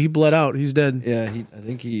Yeah. he bled out. He's dead. Yeah, I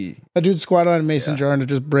think he. A dude squatted on a mason jar and it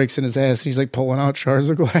just breaks in his ass. He's like pulling out shards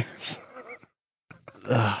of glass.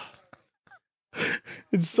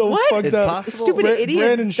 It's so What? fucked It's up. possible. Stupid idiot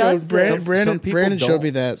Brandon does showed this. Brandon people showed don't- me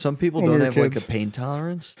that. Some people when we don't were have like kids. a pain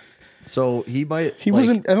tolerance, so he might. He like,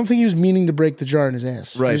 wasn't. I don't think he was meaning to break the jar in his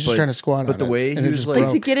ass. Right, He was just but- trying to squat but on the it, way and he it was just like- Like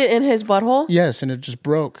to broke. get it in his butthole? Yes, and it just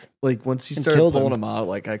broke. like once he and started killed pulling him. them out,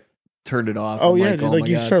 like I turned it off. Oh I'm yeah, like, dude, oh like my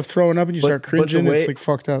you God. start throwing up and you start the cringing. way- It's like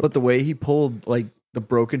fucked up. But the way he pulled like the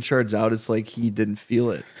broken shards out, it's like he didn't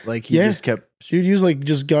feel it. Like he Yeah. just kept. Dude, he was like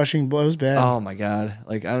just gushing blood. It was bad. Oh my God!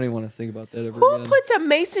 Like I don't even want to think about that ever Who again. puts a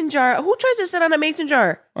mason jar? Who tries to sit on a mason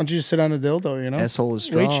jar? Why don't you just sit on a dildo? You know, Asshole is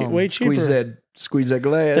Way strong. che- way Squeeze cheaper. that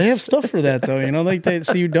glass. they have stuff for that though. You know, like they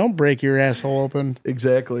so you don't break your asshole open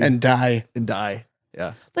exactly and die. and die.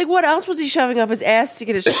 Yeah. Like, what else was he shoving up his ass to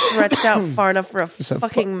get it stretched out far enough for a Just a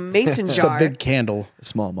fucking mason Just jar? a big candle. A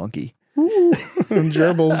small monkey. And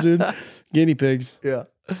gerbils, dude. Guinea pigs. Yeah.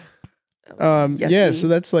 Yeah, Yucky. so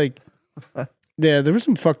that's like, yeah, there was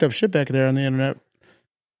some fucked up shit back there on the internet.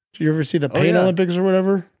 Did you ever see the Pain yeah. Olympics or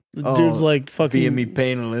whatever? The Oh, dude's like fucking BME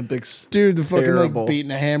Pain Olympics. dude, the fucking Terrible. like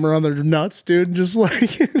beating a hammer on their nuts, dude. Just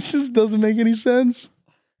like it just doesn't make any sense.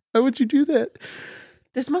 Why would you do that?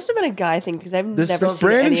 This must have been a guy thing because I've This never stuff- seen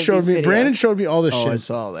Brandon any of showed these me. videos. Brandon showed me all this Oh, I shit.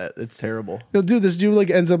 saw that. It's terrible. Yo, dude, this dude like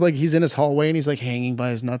ends up like he's in his hallway and he's like hanging by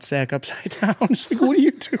his nutsack upside down. It's like, what are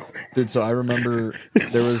you doing? Dude, so I remember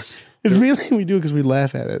there was It's mainly we do it because we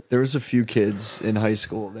laugh at it. there was a few kids in high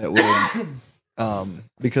school that would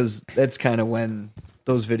because that's kind of when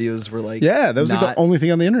those videos were like Yeah, that was like not- the only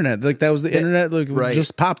thing on the internet. Like that was the internet. Like right.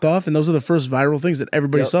 just popped off, and those are the first viral things that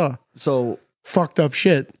everybody Yep. saw. so Fucked up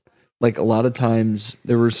shit. like a lot of times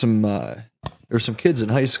there were some there were some kids in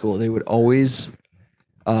high school. They would always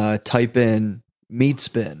type in meat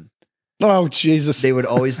spin. Oh, Jesus. They would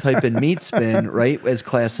always type in meat spin right as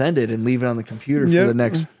class ended and leave it on the computer for the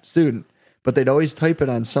next student. But they'd always type it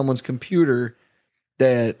on someone's computer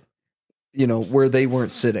that, where they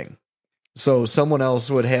weren't sitting. So someone else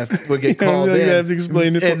would get called in have to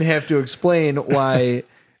explain it and have to explain why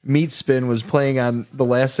meat spin was playing on the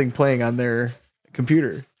last thing playing on their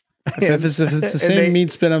computer. If it's the same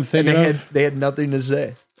meat spin I'm thinking of. They had nothing to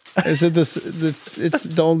say. Is it this? It's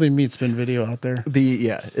the only meat spin video out there.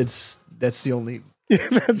 That's the only.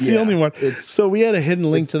 That's the only one. So we had a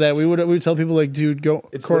hidden link to that. We would tell people like, dude, go.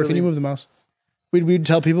 Cora, can you move the mouse? We'd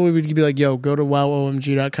tell people, we would be like, yo, go to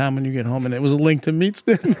wowomg.com when you get home, and it was a link to meat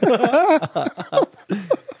spin.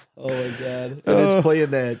 Oh my god! And it's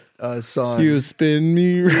playing that song. You spin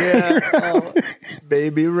me,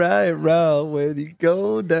 baby, right round when you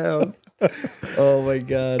go down. Oh my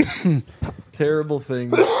god! Terrible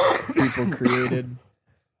things people created.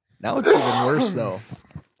 Now it's even worse though.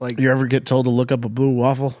 Like, you ever get told to look up a blue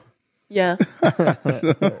waffle? Yeah.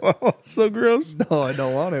 So gross. No, I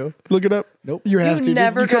don't want to. Look it up. Nope. You have to. You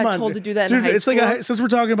never Come got on. told to do that Dude, in high it's school? like since we're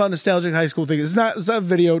talking about nostalgic high school things, it's not a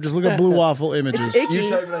video. Just look up blue waffle images. It's icky. You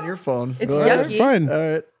type it on your phone. It's Go ahead. yucky. Fine.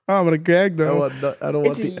 All right. Oh, I'm gonna gag though. I don't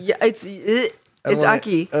want It's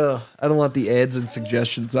aki. I don't want the ads and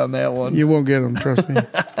suggestions on that one. You won't get them. Trust me.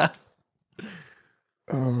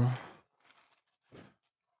 Oh.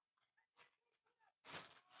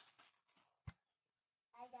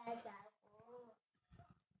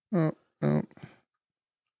 Oh. And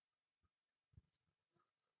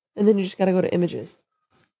then you just got to go to images.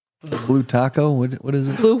 Blue taco. What is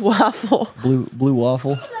it? Blue waffle. Blue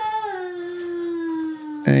waffle.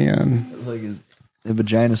 Hang on. It's like a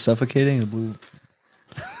vagina suffocating. A blue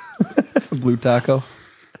blue taco.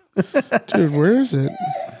 Dude, where is it?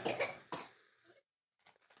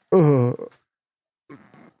 Oh,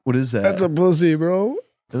 What is that? that's a pussy, bro.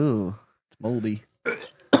 Ooh, it's moldy.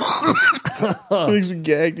 Makes me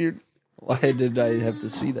gag, dude. Why did I have to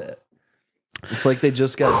see that? It's like they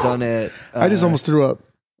just got done at. I just almost threw up.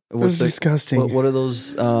 what's This is the- disgusting. What are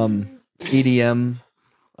those EDM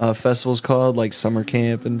festivals called? Like summer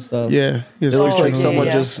camp and stuff. Yeah. It looks like yeah, someone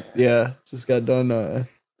yeah. just got done.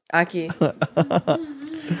 Aki.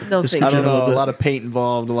 No, I thank don't you. know. little A bit. lot of paint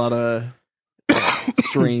involved. A lot of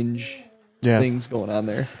strange Yeah. things going on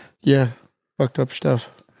there. Yeah. Fucked up stuff.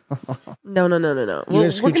 No. You Well, gotta we're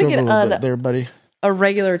scooch going to over get a little on bit there, buddy. a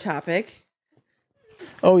regular topic.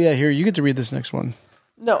 Oh, yeah. Here, you get to read this next one.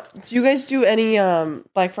 No. Do you guys do any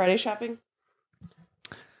Black Friday shopping?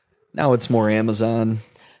 Now it's more Amazon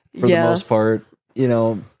for Yeah. the most part.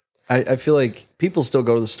 I feel like people still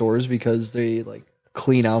go to the stores because they like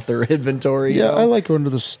clean out their inventory. Yeah, you know? I like going to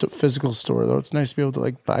the physical store, though. It's nice to be able to,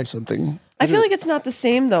 like, buy something. I feel like it's not the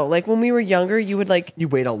same though. Like when we were younger, you would You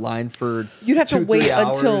wait a line for you'd have to 2-3 wait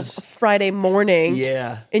until hours. Friday morning.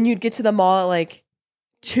 Yeah, And you'd get to the mall at like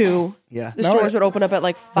 2. yeah. The No, stores would open up at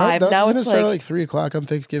like 5. Now doesn't it's it start like, like 3 o'clock on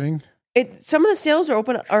Thanksgiving? some of the sales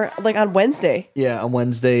are like on Wednesday. Yeah, on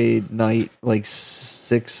Wednesday night, like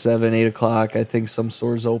 6, 7, 8 o'clock. I think some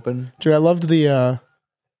stores open. Dude, I loved the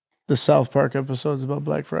South Park episodes about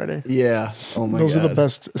Black Friday. Yeah. Oh my god. Those are the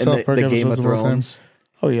best And South Park the Game episodes of of all time. Thrones.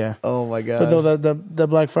 Oh, yeah. Oh my god. But no, the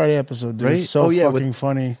Black Friday episode, dude, Right? is so Oh, yeah, fucking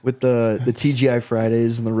funny. with the TGI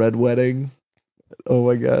Fridays and the Red Wedding. Oh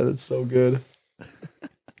my god, it's so good.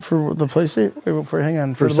 For the PlayStation? Wait, hang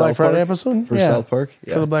on. For, For the Black South Friday Park? episode? For yeah. South Park.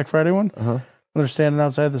 For the Black Friday one? Uh-huh. They're standing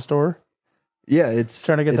outside the store. Yeah, it's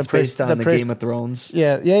Trying to get it's the price- based on the the price- Game of Thrones.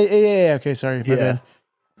 Yeah. Okay, sorry. My Yeah. bad.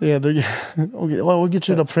 Yeah, we'll get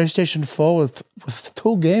you the PlayStation 4 with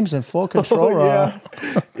 2 games and full controller. yeah.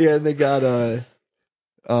 Yeah, and they got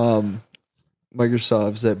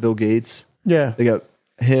Microsoft's at Bill Gates. Yeah. They got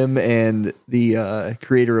him and the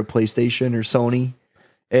creator of PlayStation or Sony,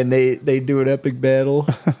 and they do an epic battle.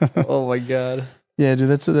 Oh my god! Yeah, dude.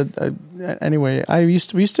 That's anyway. I used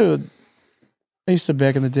to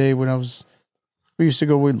back in the day when we used to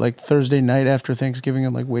go with like Thursday night after Thanksgiving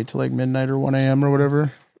and like wait till like midnight or 1 a.m. or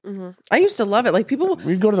whatever. I used to love it. Like people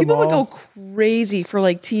We'd go to the people would mall. go crazy for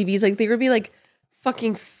like TVs. Like there would be like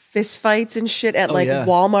fucking fist fights and shit at like yeah.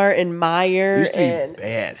 Walmart and Meijer It used to be and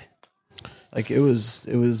bad. Like it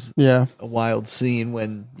was Yeah. a wild scene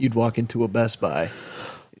when you'd walk into a Best Buy.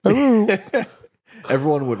 I remember,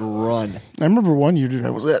 Everyone would run. I remember one year, dude. I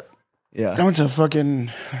was at Yeah. I went to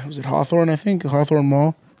was it Hawthorne? I think Hawthorne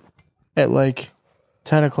Mall at like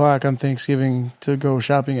 10 o'clock on Thanksgiving to go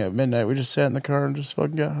shopping at midnight. We just sat in the car and just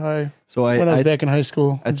fucking got high. So When I was I back in high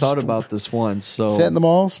school, I just thought about this once. So sat in the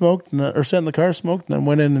mall, smoked, or sat in the car, smoked, and then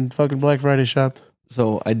went in and fucking Black Friday shopped.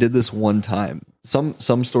 So I did this one time. Some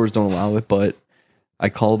stores don't allow it, but I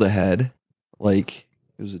called ahead. Like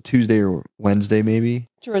it was a Tuesday or Wednesday, maybe.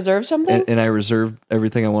 To reserve something? And I reserved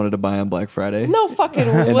everything I wanted to buy on Black Friday. No fucking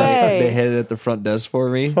And way. they had it at the front desk for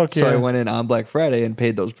me. Fuck So yeah. I went in on Black Friday and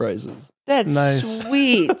paid those prices. That's Nice.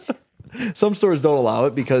 sweet. Some stores don't allow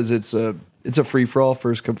it because it's a free for all,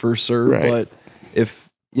 first come first serve. Right. But if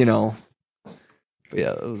yeah,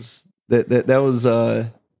 that was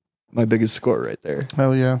my biggest score right there.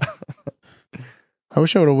 Hell yeah. I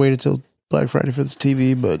wish I would have waited till Black Friday for this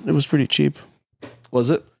TV, but it was pretty cheap. Was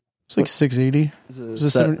it? It's like $680. Is it It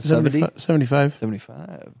was 75.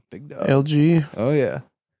 75. Big dog. LG. Oh yeah.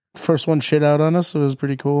 First one shit out on us, so it was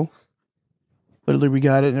pretty cool. Literally, we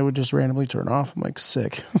got it and it would just randomly turn off. I'm like,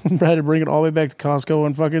 sick. I had to bring it all the way back to Costco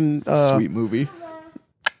and fucking. Sweet movie.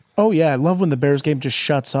 Oh, yeah. I love when the Bears game just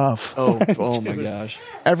shuts off. Oh my gosh.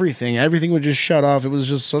 Everything would just shut off. It was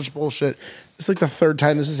just such bullshit. It's like the third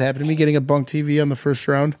time this has happened to me, getting a bunk TV on the first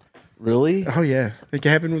round. Really? Oh, yeah. Like it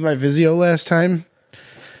happened with my Vizio last time.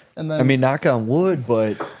 And then, I mean, knock on wood,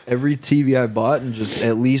 but every TV I bought and just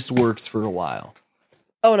at least works for a while.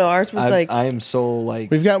 Oh no, ours was I am so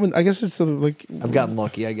like we've got one. I guess it's the like. I've gotten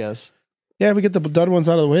lucky, I guess. Yeah, we get the dud ones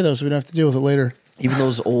out of the way though, so we don't have to deal with it later. Even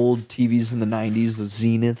those old TVs in the 90s, the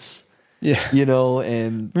Zeniths, Yeah.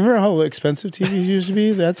 and Remember how expensive TVs used to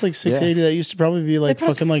be? That's like $680. That used to probably be like They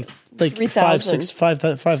cost fucking like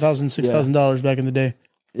 $5,000, $6,000 back in the day.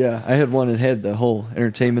 yeah, I had one that had the whole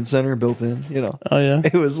entertainment center built in, Oh yeah.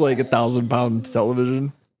 It was like 1,000-pound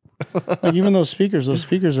television. Like even those speakers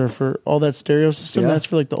are for all that stereo system. Yeah. That's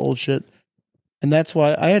for like the old shit. And that's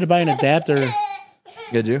why I had to buy an adapter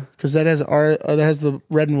Did you? because that has the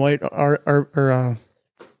red and white aux.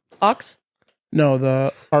 no,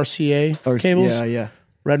 the RCA cables. Yeah.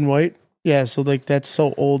 Red and white. Yeah, so like that's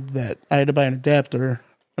so old that I had to buy an adapter.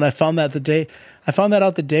 And I found that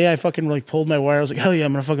out the day I fucking like pulled my wire. I was like, hell yeah,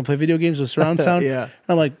 I'm gonna fucking play video games with surround sound. Yeah. And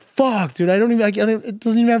I'm like, fuck, dude, it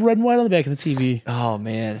doesn't even have red and white on the back of the TV. Oh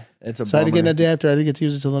man, it's a So I had to get an bummer. adapter. I didn't get to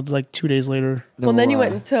use it until like 2 days later. No, Well, then you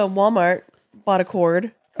went to Walmart, bought a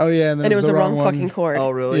cord, Oh yeah, and it was the wrong fucking cord. Oh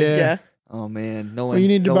really? Yeah. Yeah. Oh man, no Well, you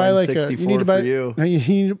need to no buy like N64 you need to buy. for you. No, you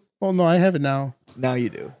need. Well, no, I have it now. Now you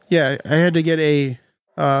do. Yeah, I had to get a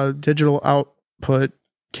digital output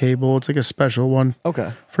cable. It's like a special one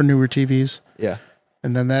Okay. for newer TVs, Yeah.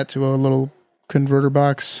 and then that to a little converter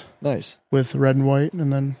box Nice. with red and white,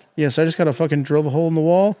 and then so I just gotta fucking drill the hole in the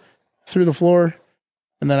wall through the floor,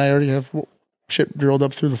 and then I already have shit drilled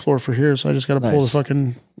up through the floor for here, so I just gotta pull the Nice.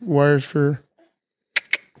 fucking wires for.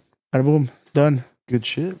 Bada boom, done. Good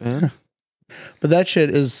shit, man. But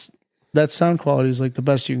that sound quality is like the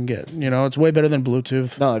best you can get. It's way better than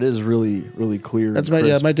Bluetooth. No, it is really, really clear. That's and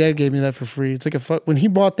crisp. my dad gave me that for free. It's like when he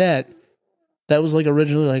bought that was like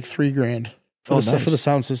originally like $3,000 for nice. for the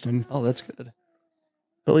sound system. Oh, that's good.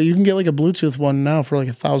 But like, you can get like a Bluetooth one now for like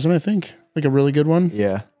 $1,000, I think, like a really good one.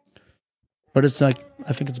 Yeah. But it's like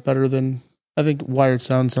I think it's better than wired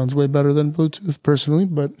sound sounds way better than Bluetooth personally.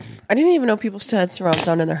 But I didn't even know people still had surround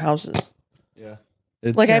sound in their houses. Yeah.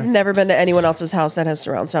 It's, Like I've never been to anyone else's house that has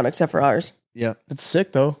surround sound except for ours. yeah. it's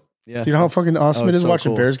sick though. Yeah. Do you know how fucking awesome it it's is so watching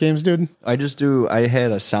cool. Bears games, dude? I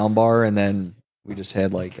had a sound bar and then we just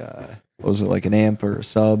had like what was it, like an amp or a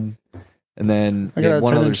sub, and then I we had got a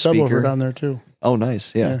one other 10-inch subwoofer speaker down there too. Oh,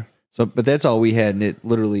 nice. Yeah. Yeah. So, but that's all we had, and it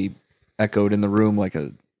literally echoed in the room like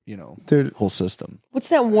a Dude, whole system. What's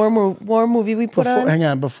that warm movie we put on? hang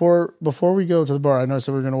on. Before we go to the bar, I know I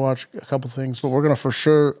said we are going to watch a couple things, but we're going to for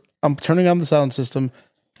sure. I'm turning on the sound system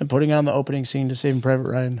and putting on the opening scene to Saving Private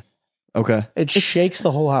Ryan. Okay. It shakes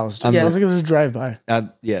the whole house. Dude. It Yeah. sounds like there's a drive-by.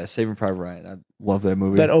 Yeah, Saving Private Ryan. I love that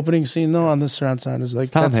movie. That opening scene though on this surround sound is like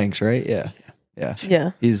It's Tom that's- Hanks, right? Yeah. Yeah.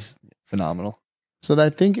 Yeah. He's phenomenal. So I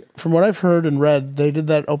think from what I've heard and read, they did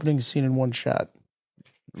that opening scene in one shot.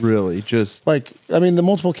 Really, just Like, I mean, the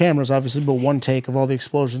multiple cameras, obviously, but one take of all the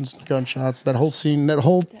explosions, gunshots, that whole scene, that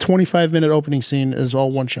whole 25-minute opening scene is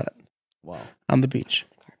all one shot wow. on the beach.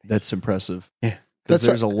 That's impressive. Yeah. Because That's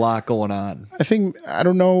there's a lot going on. I think, I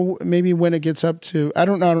don't know, maybe when it gets up to, I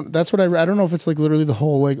don't know. That's what I don't know if it's like literally the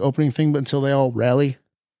whole like opening thing, but until they all rally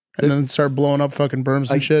and then start blowing up fucking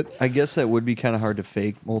berms and shit. I guess that would be kind of hard to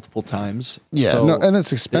fake multiple times. Yeah. So, No, and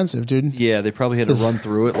it's expensive, dude. yeah, they probably had to run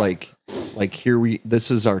through it like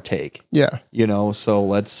this is our take, Yeah. so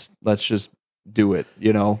let's just do it,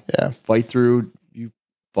 Yeah. fight through, you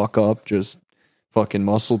fuck up, just fucking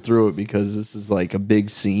muscle through it because this is like a big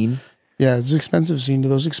scene. Yeah. It's an expensive scene.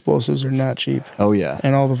 Those explosives are not cheap. Oh yeah.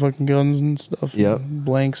 And all the fucking guns and stuff. Yep. And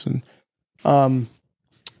blanks and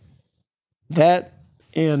that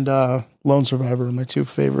and Lone Survivor are my two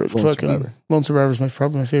favorite. Lone Survivor. Lone Survivor is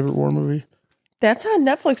probably my favorite war movie. That's on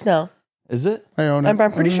Netflix now. Is it? I own it.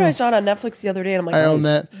 I'm pretty sure I saw it on Netflix the other day, and I'm like, I own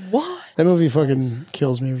that. What? That movie fucking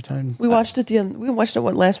kills me every time. We watched it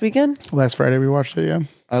what, last weekend? Last Friday we watched it. Yeah,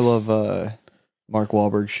 I love Mark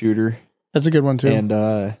Wahlberg's Shooter that's a good one too. and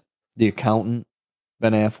The Accountant,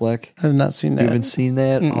 Ben Affleck. I have not seen You that. haven't seen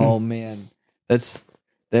that? Mm-mm. Oh man,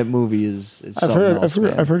 that movie is I've something heard. else,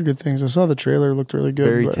 I've heard good things. I saw the trailer; it looked really good.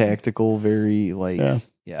 very but tactical, very like Yeah.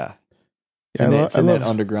 yeah. Yeah, It's in that love-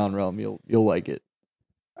 underground realm. You'll like it.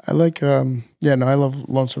 I like. I love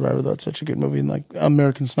Lone Survivor though. It's such a good movie. And like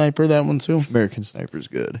American Sniper, that one too. American Sniper's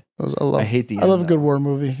good. I hate the I end, love a good though. war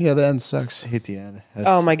movie. Yeah, the end sucks. I hate the end.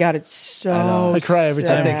 Oh my god, it's so. I know. I cry every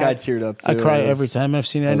time. I think I sad. teared up too. I cry It was- every time I've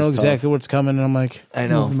seen it. I that know was exactly tough. what's coming, and I'm like, I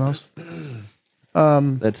know. nothing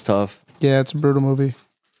else. That's tough. Yeah, it's a brutal movie.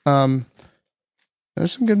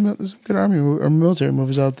 There's some good army or military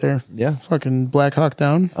movies out there. Yeah. Fucking Black Hawk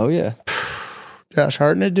Down. Oh yeah. Josh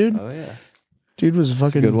Hartnett, dude. Oh yeah. Dude was That's a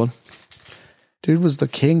fucking good one. Dude was the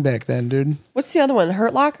king back then, dude. What's the other one?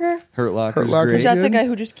 Hurt Locker? Hurt Locker's Hurt Locker. great. Is that the good. guy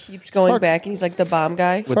who just keeps going Fuck. back and he's like the bomb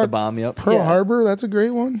guy? With the bomb, yep. Pearl Yeah. Harbor, that's a great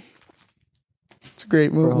one. It's a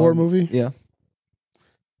great Pearl war Harbor. movie. Yeah.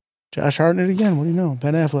 Josh Hartnett again. What do you know?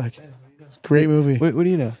 Ben Affleck. It's a great movie. What do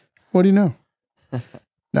you know? What do you know?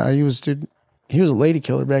 No, he was a lady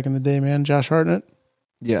killer back in the day, man. Josh Hartnett,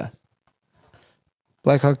 Yeah.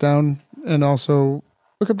 Black Hawk Down, and also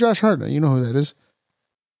look up Josh Hartnett. You know who that is.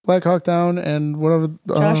 Black Hawk Down and whatever.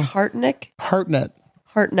 Josh Hartnett?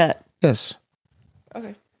 Hartnett. Yes.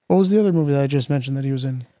 Okay. What was the other movie that I just mentioned that he was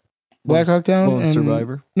in? Black Hawk Down Lone and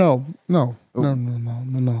Survivor. No. Oh. No.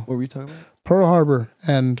 What were we talking about? Pearl Harbor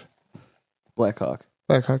and Black Hawk.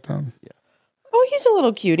 Black Hawk Down. Oh, he's a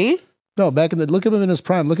little cutie. No, back in the look at him in his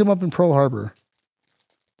prime. Look him up in Pearl Harbor.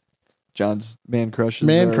 John's man crushes.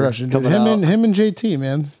 Man are crushing. Dude. coming out. Him and JT,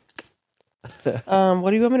 man. What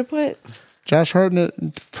do you want me to put? Josh Hartnett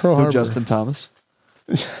and Pearl Who, Harbor. Justin Thomas.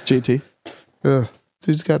 JT. Ugh.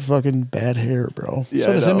 Dude's got fucking bad hair, bro. Yeah,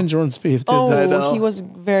 So I does know. him and Jordan Spieth. Dude. I know. Oh, he was a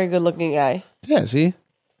very good looking guy. Yeah, see?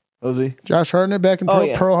 Was he? Josh Hartnett back in Oh,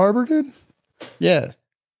 yeah. Pearl Harbor, dude? Yeah.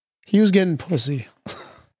 He was getting pussy.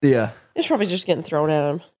 Yeah. It's probably just getting thrown at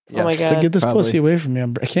him. Yeah. Oh my It's like, god. get this Probably. pussy away from me.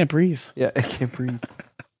 I can't breathe. Yeah. I can't breathe.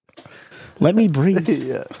 Let me breathe.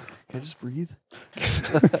 Yeah. Can I just breathe?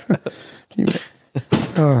 Can you-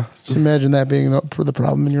 just imagine that being the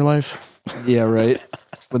problem in your life. Yeah. Right.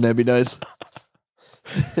 Wouldn't that be nice?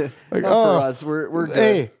 Like, Not oh, for us. We're good.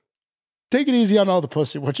 hey, take it easy on all the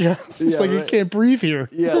pussy, would you? It's Yeah, like you right. can't breathe here.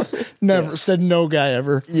 Yeah. Never said no guy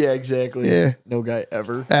ever. Yeah. Exactly. Yeah. No guy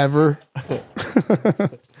ever. Ever.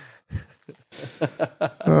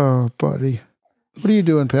 Oh, buddy. What are you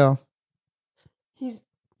doing, pal? He's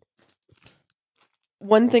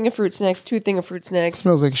one thing of fruit snacks, two thing of fruit snacks.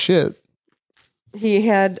 Smells like shit. He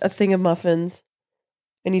had a thing of muffins,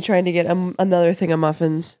 and he tried to get another thing of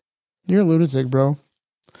muffins. You're a lunatic, bro.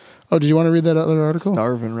 Oh, did you want to read that other article?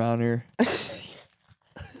 Starving around here.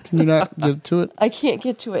 Can you not get to it? I can't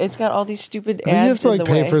get to it. It's got all these stupid I think you have ads to in like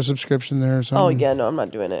the pay way. for a subscription there or something. Oh yeah, no, I'm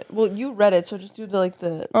not doing it. Well, you read it, so just do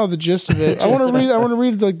the. Oh, the gist of it. I want to read. I want to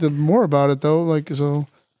read like the more about it though. Like so,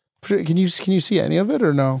 can you see any of it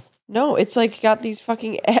or no? No, it's like got these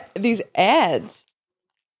fucking these ads,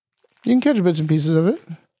 You can catch bits and pieces of it.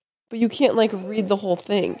 but you can't like read the whole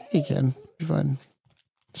thing. You can. Be fine.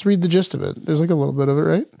 Just read the gist of it. There's like a little bit of it,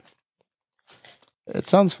 right? It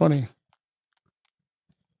sounds funny.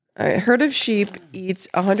 All right, herd of sheep eats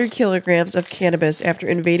 100 kilograms of cannabis after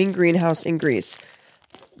invading greenhouse in Greece.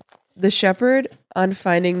 The shepherd, on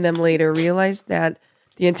finding them later, realized that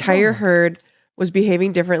the entire herd was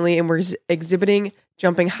behaving differently and was exhibiting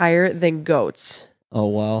jumping higher than goats. Oh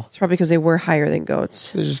wow. It's probably because they were higher than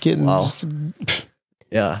goats. They're just getting. Wow.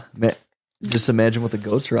 Yeah. Just imagine what the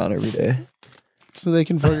goats are on every day. So they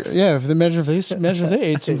can. Yeah. Imagine if they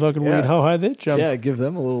ate some fucking Yeah. weed. How high they jump? Yeah. Give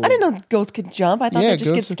them a little. I didn't know goats could jump. I thought Yeah, they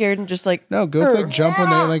just get goats- scared and just like No, goats like jump when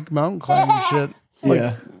they like mountain climb and shit. Like,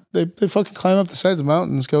 Yeah. They fucking climb up the sides of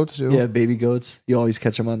mountains. Goats do. Yeah. Baby goats. You always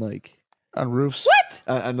catch them on like On roofs.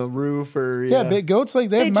 on the roof or Yeah, big goats like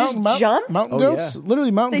they have They just jump? mountain Oh, goats. yeah.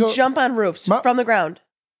 Literally mountain they goats. jump on roofs Mou- from the ground.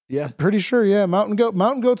 Yeah. Pretty sure, yeah. Mountain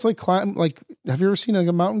goats like climb. Like, have you ever seen like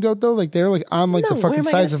a mountain goat though? Like they're like on like No, the where fucking am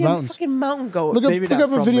I gonna sides of see a mountains. Fucking mountain goat. Look up, Maybe look not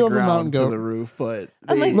up a from video the of a mountain ground goat. to the roof, but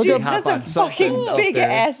I'm like, look Jesus, up- that's a fucking big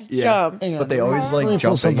ass Yeah. jump. Hang on. But they always Let me like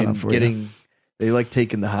pull jumping something and up for you. getting. They like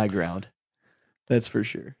taking the high ground. That's for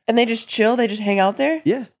sure. And they just chill. They just hang out there.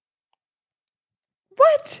 Yeah.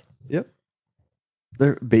 What? Yep.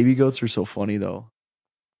 Their baby goats are so funny though.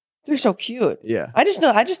 They're so cute. Yeah. I just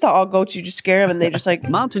thought all goats you just scare them and they just like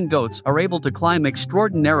Mountain goats are able to climb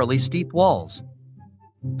extraordinarily steep walls.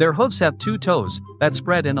 Their hooves have 2 toes that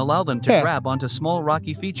spread and allow them to Yeah. grab onto small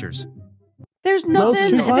rocky features. There's Goats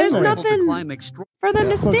nothing. can climb There's there. Able to nothing climb extra- for them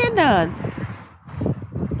to stand on.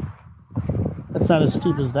 That's not as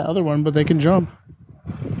steep as the other one, but they can jump.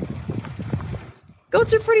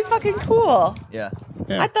 Goats are pretty fucking cool. Yeah.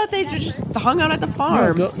 Yeah. I thought they just hung out at the No,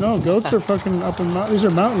 farm. goats are fucking up in mountains. These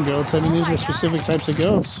are mountain goats. I mean, these are specific types of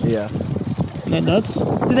goats. Yeah. Isn't that nuts?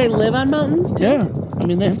 Do they live on mountains too? Yeah. I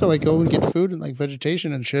mean, they have to like go and get food and like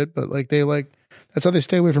vegetation and shit, but like that's how they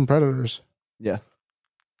stay away from predators. Yeah.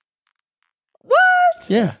 What?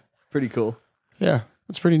 Yeah. Pretty cool. Yeah.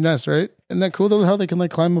 That's pretty nice, right? Isn't that cool though? How they can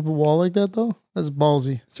like climb up a wall like that though? That's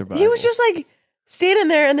ballsy. Survival. He was just like standing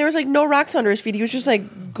there, and there was like no rocks under his feet. He was just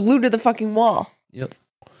like glued to the fucking wall. Yep.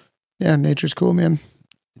 Yeah, nature's cool, man.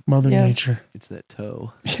 Mother Yeah. Nature. It's that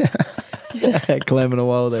toe. Yeah. Climbing a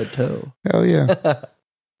wall with that toe. Hell yeah.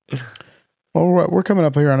 Well, we're coming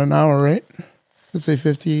up here on an hour, right? Let's say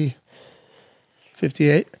 50,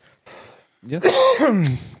 58. Yeah.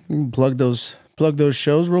 Plug those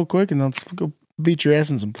shows real quick, and let's go beat your ass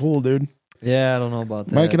in some pool, dude. Yeah, I don't know about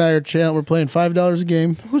that. Mike and I are chilling. We're playing $5 a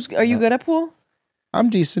game. Are you good at pool? I'm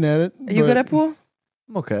decent at it. Are you but good at pool?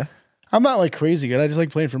 I'm okay. I'm not like crazy good. I just like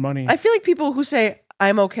playing for money. I feel like people who say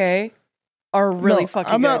I'm okay are really No,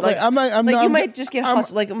 fucking I'm good. not like I'm not. I'm like not. you might just get I'm-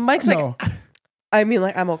 hustled. Like Mike's no. like, I mean,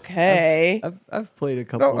 like I'm okay. I've played a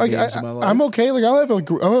couple No, of like, games in my life. I'm okay. Like I'll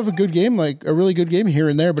have a good game, like a really good game here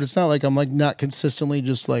and there. But it's not like I'm like not consistently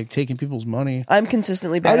just like taking people's money. I'm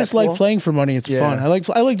consistently bad. I just at like pool. playing for money. It's Yeah. fun. I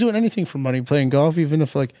like doing anything for money. Playing golf, even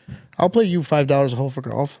if like I'll play you $5 a hole for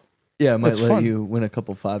golf. Yeah, I might It's let fun. you win a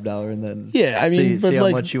couple $5 and then Yeah, I mean, but see how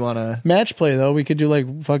like much you want to. match play though, we could do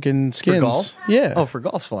like fucking skins. golf? Yeah. Oh, for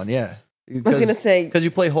golf's fun, yeah. I was gonna say because you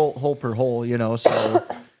play hole per hole, you know. So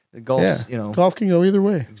the golf's, yeah. you know, Golf can go either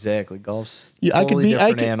way. exactly. Golf's Yeah, totally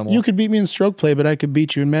different animal. You could beat me in stroke play, but I could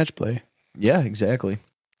beat you in match play. Yeah, exactly.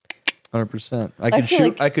 100%. I I could feel shoot.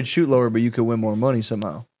 like- I could shoot lower, but you could win more money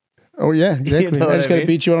somehow. Oh yeah, exactly. know I what just I got to mean?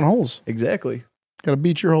 beat you on holes. Exactly. Got to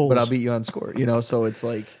beat your holes. But I'll beat you on score. You know, so it's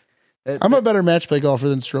like. I'm a better match play golfer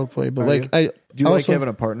than stroke play, but Are like you? I Do you also, like having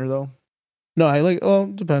a partner though? No, I like. Oh,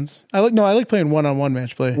 it depends. I like playing one-on-one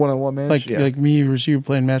match play. One-on-one match. Like yeah. like me versus you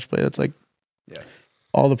playing match play. That's like, Yeah.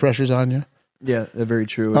 all the pressure's on you. Yeah, very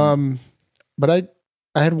true. But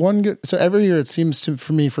I had one good. So every year it seems to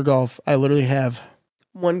for me for golf, I literally have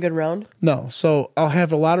one good round. no. So I'll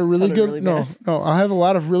have a lot of really Sounded good. really no, bad. no. I'll have a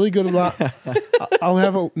lot of really good. I'll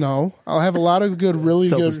have a lot of good, really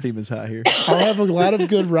good. Self-esteem is high here. I'll have a lot of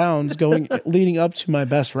good rounds going leading up to my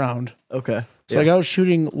best round. Okay. So like I was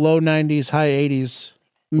shooting low 90s, high 80s,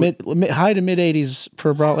 high to mid 80s for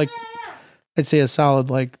about like I'd say a solid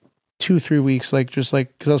like 2-3 weeks, like just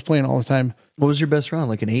like because I was playing all the time. What was your best round?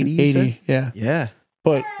 Like an 80? you 80, said? yeah. Yeah.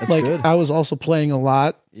 But That's like good. I was also playing a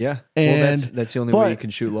lot. Yeah. And- well, that's the only way you but- can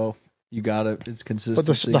shoot low. You got it. It's But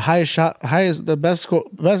consistency. the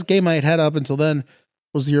best game I had up until then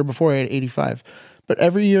was the year before I had 85. But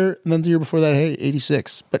every year, and then the year before that I had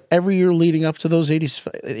 86. But every year leading up to those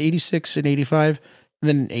 86 and 85, and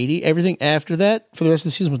then 80, everything after that for the rest of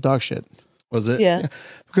the season was dog shit. was it? Yeah.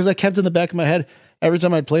 Because I kept in the back of my head every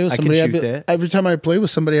time I'd play with I can somebody. shoot that. Every time I play with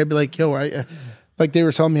somebody, I'd be like, "Yo, like they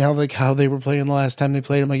were telling me how they were playing the last time they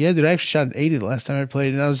played." I'm like, "Yeah, dude, I actually shot an 80 the last time I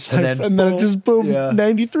played," and I was just And like, then and then it just boom, Yeah.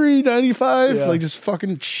 93, 95, Yeah. like just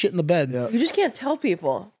fucking shit in the bed. Yeah. You just can't tell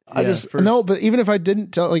people. I Yeah, just first- no, but even if I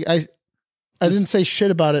didn't tell, like I didn't say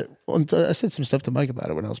shit about it. Until, I said some stuff to Mike about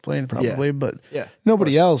it when I was playing, probably, but Yeah.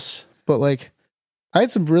 nobody else. But like, I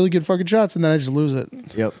had some really good fucking shots, and then I just lose it.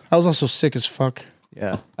 Yep. I was also sick as fuck.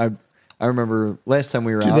 Yeah. I remember last time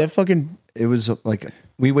we were Dude, out. that fucking It was like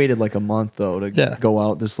we waited like a month though to Yeah. go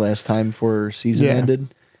out this last time before season Yeah. ended,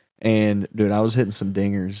 and dude, I was hitting some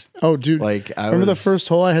dingers. oh, dude. Like I Remember the was, first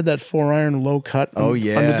hole? I had that 4-iron low cut. Oh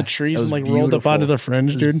yeah, under the trees That and was like rolled up beautiful. onto the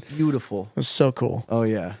fringe, It was dude. It Beautiful. was so cool. Oh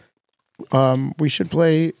yeah. We should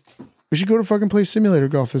play. We should go to fucking play simulator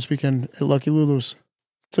golf this weekend at Lucky Lulu's.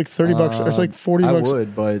 It's like $30. It's like 40 I bucks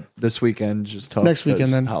would, but this weekend just tough. Next weekend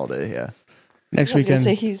 'cause then. holiday. Yeah. next I was gonna weekend.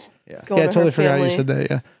 say he's Yeah. going Yeah, I to totally her forgot family. you said that.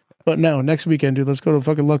 Yeah, but no, next weekend, dude. Let's go to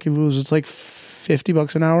fucking Lucky Lulu's. It's like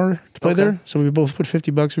 $50 an hour to play Okay. there. So we both put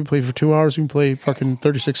 $50. We play for 2 hours. We can play fucking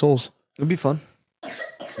 36 holes. It'd be fun.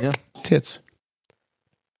 Yeah. Tits.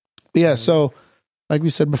 But yeah. So, like we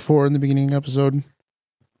said before in the beginning of the episode,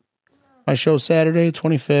 my show Saturday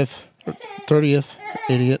 25th, 30th.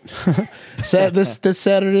 Idiot. This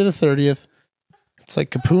Saturday the 30th. It's like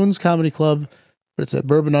Capoon's Comedy Club, but it's at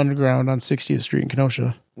Bourbon Underground on 60th Street in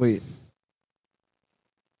Kenosha. Wait.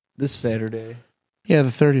 This Saturday. Yeah, the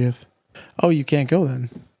 30th. Oh, you can't go then.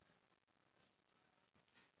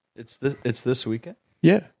 It's this weekend.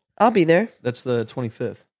 Yeah. I'll be there. That's the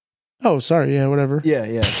 25th. Oh, sorry. Yeah, whatever. Yeah,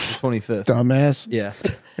 the 25th. Dumbass. Yeah.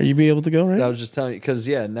 Are you be able to go, right? I was just telling you because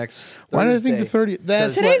next. Why did I think the Thursday- 30th?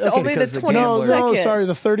 That's Today's okay. only the because the 22nd. No, Gambler- sorry,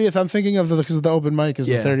 the 30th. I'm thinking of because the open mic is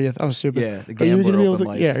Yeah. the 30th. I'm stupid. Yeah, the Are you Gambler gonna be able open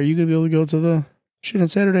to? mic. Yeah, are you gonna be able to go to the shit on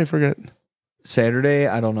Saturday? I forget. Saturday,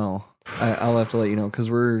 I don't know. I'll have to let you know because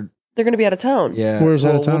we're They're going to be out of town. Where's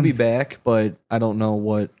out of We'll town? be back, but I don't know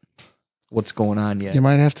what's going on yet. You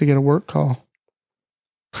might have to get a work call.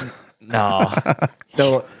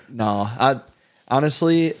 No, I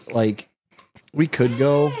honestly like we could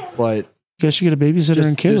go, but Guess you get a babysitter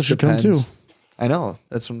and Kayla should come too. depends. I know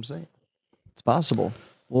that's what I'm saying. It's possible.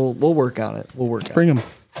 We'll work on it. We'll work. Bring on them.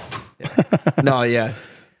 it. No, yeah,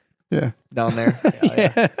 Yeah. down there.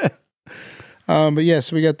 Yeah. But yeah,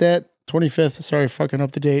 so we got that 25th. Sorry, fucking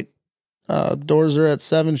up the date. Doors are at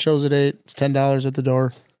 7, shows at 8. It's $10 at the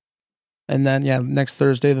door. And then yeah, next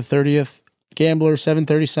Thursday, the 30th, Gambler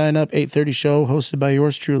 7:30 sign up, 8:30 show, hosted by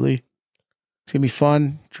yours truly. It's gonna be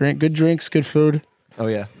fun. Good drinks, good food. Oh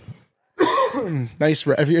yeah. Nice.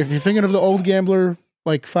 If you're thinking of the old Gambler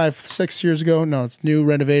like 5-6 years ago, no, it's new,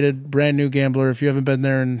 renovated, brand new Gambler. If you haven't been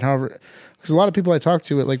there, and however, because a lot of people I talk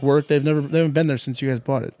to at like work, they haven't been there since you guys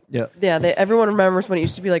bought it. Yeah. Yeah, everyone remembers when it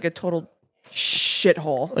used to be like a total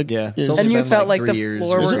shithole. Like Yeah. It's only And you been, felt like 3 the years.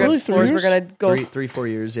 floor Is it really 3 floors were years? going to go. 3-4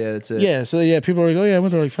 years. Yeah, that's it. yeah. So yeah, people are like, oh yeah, I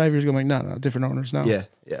went there like 5 years ago. I'm like, no, different owners now. Yeah.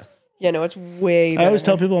 Yeah, no, it's way better. I always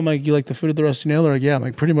tell people, I'm like, you like the food at the Rusty Nail? They're like, yeah. I'm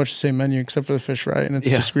like, pretty much the same menu except for the fish fry, and it's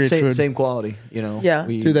just great same, food. same quality. You know. Yeah.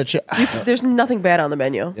 Do that shit. There's nothing bad on the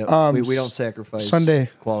menu. Yep. we don't sacrifice Sunday.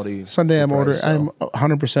 quality. Sunday, for I'm ordering. price, so.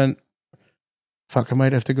 I'm 100%. Fuck, I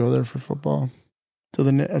might have to go there for football. To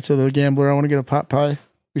the Gambler, I want to get a pot pie.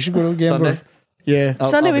 We should go to the Gambler. Sunday? Yeah.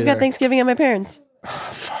 Sunday, I'll be we've got there. Thanksgiving at my parents.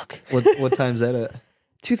 Fuck. What time's that at?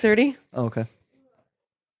 2:30. Oh, okay.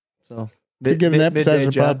 So Could get an midday appetizer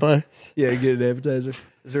job. pot pie. Yeah, get an appetizer.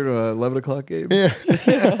 Is there an 11 o'clock game? Yeah.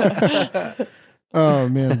 Oh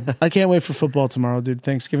man, I can't wait for football tomorrow, dude.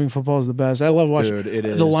 Thanksgiving football is the best. I love watching. Dude, it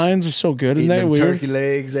is. The Lions are so good. Isn't Eating that them weird? turkey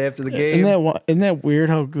legs after the game. Isn't that weird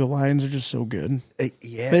how the Lions are just so good?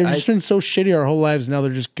 Yeah, They've just been so shitty our whole lives. Now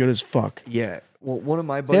they're just good as fuck. yeah. Well, one of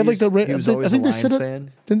my They have buddies, he was always a they Lions said it.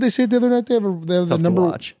 fan. Didn't they say it the other night? They have the Tough to number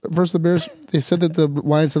watch. versus the Bears. They said that the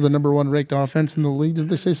Lions have the number 1 ranked offense in the league. Did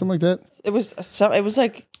they say something like that? It was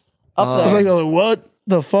like up I was there. like, oh, what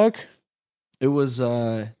the fuck? It was,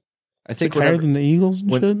 I It's think, like higher whenever, than the Eagles and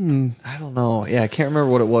when- shit. And I don't know. Yeah, I can't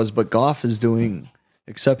remember what it was, but Goff is doing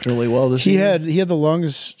exceptionally well this he year. had the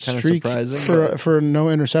longest Kinda streak surprising, for no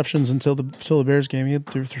interceptions until the Bears game. He had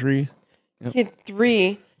 3. He had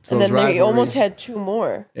 3, So and those then he almost rivalries. had 2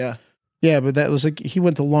 more. Yeah. Yeah, but that was like he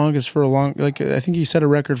went the longest for a long. Like I think he set a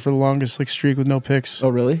record for the longest like streak with no picks. Oh,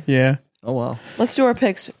 really? Yeah. Oh, wow. Let's do our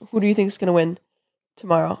picks. Who do you think is going to win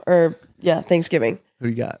tomorrow? Or Thanksgiving. Who do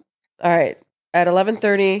you got? All right, at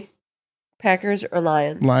 11:30, Packers or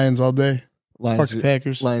Lions? Lions all day. Lions. Fuck the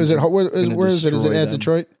Packers. Lions Is it are where gonna is it? Is it destroy at them.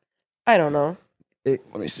 Detroit? I don't know.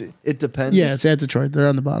 Let me see. It depends. Yeah, it's at Detroit. They're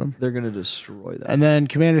on the bottom. They're going to destroy them. And then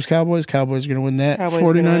Commanders, Cowboys. Cowboys are going to win that. Cowboys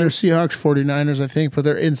are gonna 49ers, win. Seahawks, 49ers, I think, but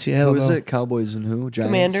they're in Seattle. Who is though. it? Cowboys and who? Giants?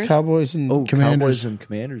 Commanders. Cowboys and Oh, Commanders. Cowboys and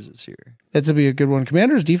Commanders this year. That's to be a good one.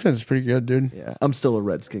 Commanders defense is pretty good, dude. Yeah, I'm still a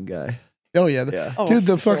Redskin guy. Oh yeah, Yeah. Oh, dude.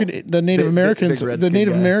 The for sure. fucking the Native Big Americans. Redskin The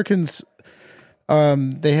Native guy. Americans.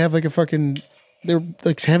 They have like a fucking. They're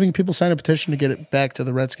like having people sign a petition to get it back to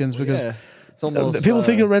the Redskins because Yeah. It's almost people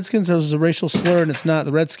think of Redskins as a racial slur, and it's not.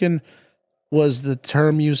 The Redskin was the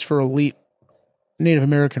term used for elite Native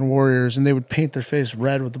American warriors, and they would paint their face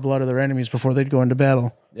red with the blood of their enemies before they'd go into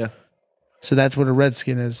battle. Yeah. So that's what a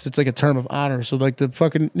Redskin is. It's like a term of honor. So like the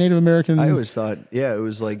fucking Native American. I always thought, yeah, it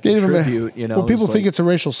was like a Native Amer- tribute, you know. Well, people it's think like it's a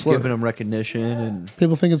racial slur. giving them recognition, and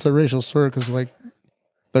People think it's a racial slur because like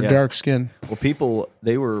they're Yeah. dark skin. well, people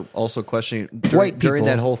they were also questioning White during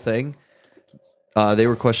people. that whole thing. They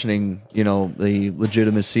were questioning, you know, the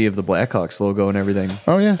legitimacy of the Blackhawks logo and everything.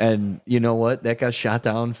 Oh yeah, And you know what? That got shot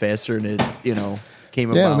down faster than it, you know,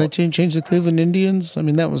 came yeah. about. And they changed the Cleveland Indians. I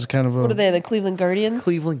mean, that was kind of a. What are they? The Cleveland Guardians?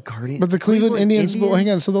 Cleveland Guardians. But the Cleveland Indians. Well, hang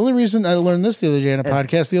on. So the only reason I learned this the other day on a That's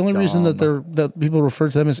podcast, the only reason that dumb. that people refer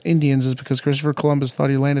to them as Indians is because Christopher Columbus thought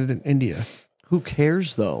he landed in India. Who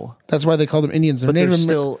cares though? That's why they call them Indians. They're But they're Native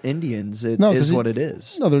still Indians. It is No, 'cause what it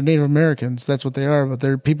is. No, they're Native Americans. That's what they are. But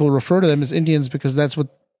they're people refer to them as Indians because that's what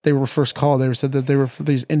they were first called. They were said that they were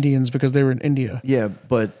these Indians because they were in India. Yeah,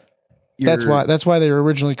 but That's why they were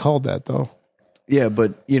originally called that, though. Yeah,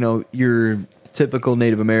 but you know, your typical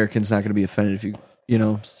Native American's not going to be offended if you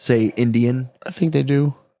know, say Indian. I think they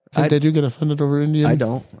do. I think they do get offended over Indian. I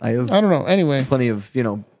don't. I have I don't know. Anyway, plenty of, you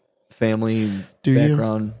know, family Do you?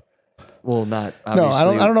 background. Well, not No, I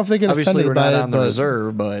don't know if they get obviously offended we're by not it, on the but-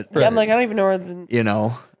 reserve, but Yeah, I'm like, I don't even know where the. you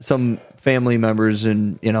know, some family members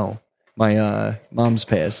and my mom's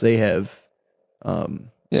past, they have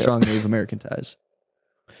strong Native American ties.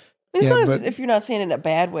 It's Yeah, not as but- if you're not saying it in a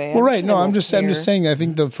bad way. Well, right. sure No, they I'm won't just care. saying. I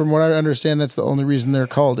think from what I understand, that's the only reason they're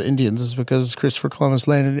called Indians is because Christopher Columbus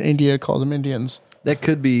landed in India, called them Indians. That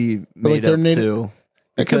could be made they're up native- too.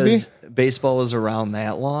 It could be. Because baseball is around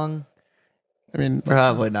that long. I mean,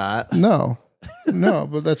 Probably not. no,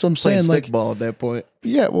 but that's what I'm Playing saying. Like, stickball at that point.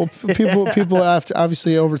 yeah. Well, people after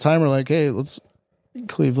obviously over time are like, hey, let's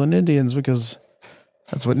Cleveland Indians because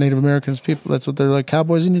that's what Native Americans people. That's what they're like,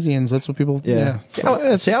 cowboys and Indians. That's what people. Yeah.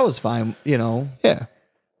 See, I was fine. Yeah.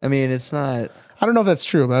 I mean, it's not. I don't know if that's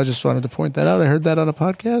true, but I just wanted to point that out. I heard that on a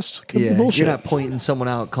podcast. Could be bullshit. You're not pointing someone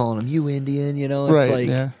out, calling them you Indian. It's right. like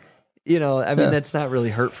Yeah. I mean, that's not really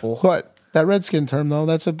hurtful. But that Redskin term, though,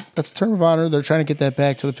 that's a term of honor. They're trying to get that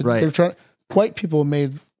back to the. Right. They're trying. White people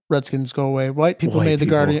made Redskins go away. White people made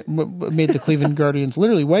the Cleveland Guardians.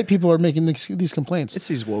 Literally, white people are making these complaints. It's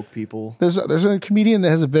these woke people. There's a comedian that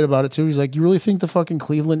has a bit about it too. He's like, you really think the fucking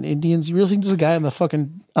Cleveland Indians? You really think there's a guy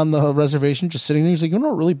on the reservation just sitting there? He's like, you know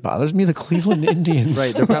what really bothers me? The Cleveland Indians.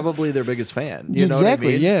 Right. They're probably their biggest fan. You know Exactly,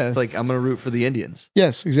 what I mean? yeah. It's like, I'm going to root for the Indians.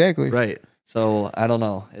 Yes, exactly. Right. So I don't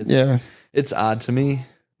know. Yeah. It's odd to me,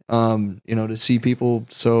 to see people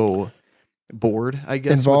so bored, I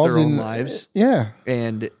guess, Involved with their own in lives. Yeah.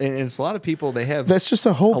 And it's a lot of people, they have That's just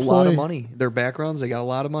a whole a ploy. lot of money. Their backgrounds, they got a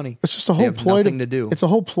lot of money. It's just a They whole have ploy nothing to do. It's a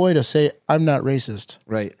whole ploy to say I'm not racist.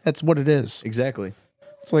 Right. That's what it is. Exactly.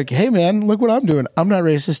 It's like, hey man, look what I'm doing. I'm not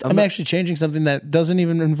racist. I'm not- actually changing something that doesn't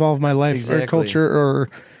even involve my life Exactly. or culture or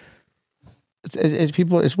it's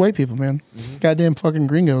people. It's white people, man. Goddamn fucking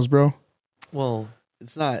gringos, bro. Well,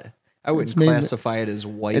 it's not. I wouldn't It's mainly- classify it as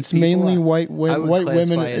white. It's people. mainly white I would white women.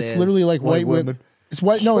 classify it It's as literally like white women. It's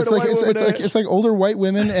white. No, Where it's do like white women at? it's like older white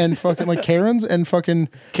women and fucking like Karens and fucking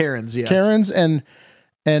Karens, yes. Karens and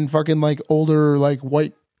fucking like older like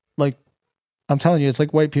white like. I'm telling you, it's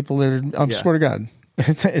like white people that are. I Yeah. swear to God,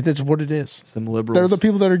 that's what it is. Some liberals. They're the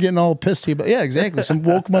people that are getting all pissy, but yeah, exactly. Some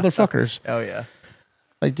woke motherfuckers. Oh yeah.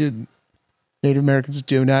 Like, dude, Native Americans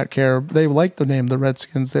do not care. They like the name, the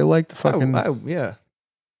Redskins. They like the fucking yeah.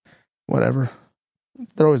 whatever.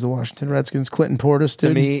 They're always the Washington Redskins. Clinton Portis, To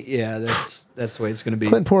dude. me, yeah, that's the way it's going to be.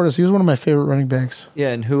 Clinton Portis, he was one of my favorite running backs. Yeah,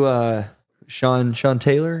 and who? Sean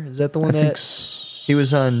Taylor, is that the one I think that he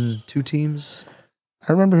was on 2 teams?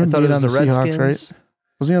 I remember him I thought being it on was the the Seahawks, Redskins. right?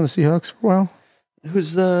 Was he on the Seahawks for a while?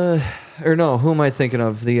 Who's the? Or no? Who am I thinking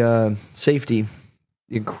of? The safety,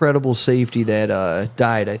 the incredible safety that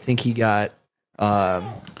died. I think he got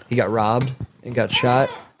robbed and got shot.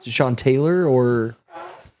 Is it Sean Taylor or?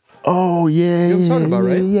 Oh yeah, You know what I'm talking about,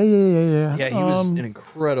 right? Yeah. Yeah, he was an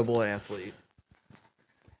incredible athlete.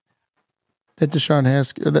 That Deshaun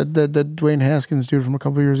Haskins, that Dwayne Haskins dude from a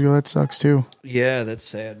couple years ago. That sucks too. Yeah, that's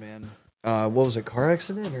sad, man. What was it? Car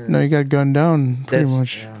accident? Or? No, he got gunned down pretty That's-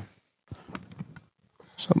 much. yeah.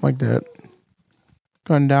 Something like that.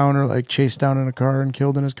 Gunned down or like chased down in a car and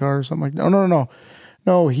killed in his car or something like that.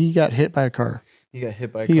 No, he got hit by a car. He got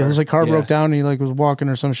hit by a His car. like car Yeah. broke down and he like was walking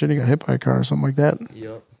or some shit and he got hit by a car or something like that.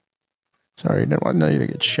 Yep. Sorry, didn't want you to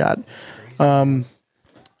get shot. And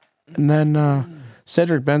then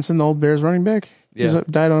Cedric Benson, the old Bears running back, Yeah.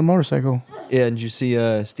 died on a motorcycle. Yeah, and did you see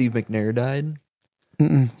Steve McNair died?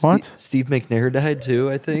 What? Steve McNair died too,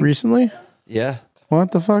 I think. Recently? Yeah.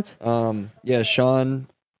 What the fuck? Yeah, Sean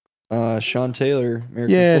Taylor, American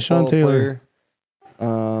Yeah, football Sean Taylor.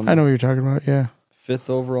 player. I know what you're talking about. Yeah. 5th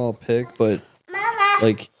overall pick, but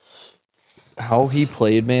like how he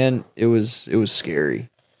played, man, it was scary.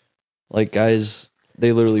 Like guys,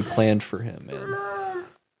 they literally planned for him, man.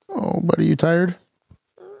 Oh, buddy, you tired?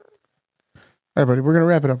 All right, buddy, we're gonna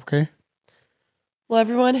wrap it up, okay? Well,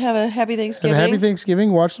 everyone have a happy Thanksgiving. Have a happy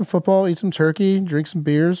Thanksgiving. Watch some football. Eat some turkey. Drink some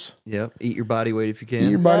beers. Yep. Eat your body weight if you can. Eat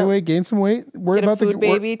your body weight. Gain some weight. Worry Get a about food the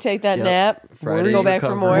baby. Take that Yep. nap. Friday's Go back for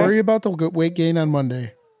recovery. more. Worry about the weight gain on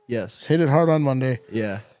Monday. Yes. Hit it hard on Monday.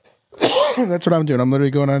 Yeah. That's what I'm doing. I'm literally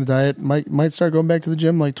going on a diet. Might start going back to the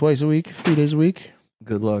gym like twice a week, 3 days a week.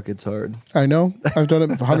 Good luck. It's hard. I know. I've done it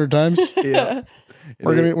 100 times. Yeah.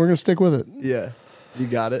 We're gonna stick with it. Yeah. You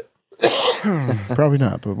got it. Probably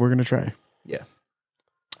not, but we're gonna try. Yeah.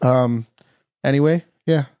 Anyway,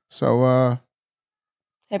 yeah. So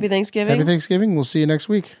Happy Thanksgiving. happy Thanksgiving. We'll see you next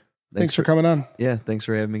week. Thanks for coming on. Yeah. Thanks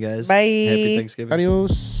for having me, guys. Bye. Happy Thanksgiving.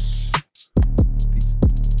 Adios.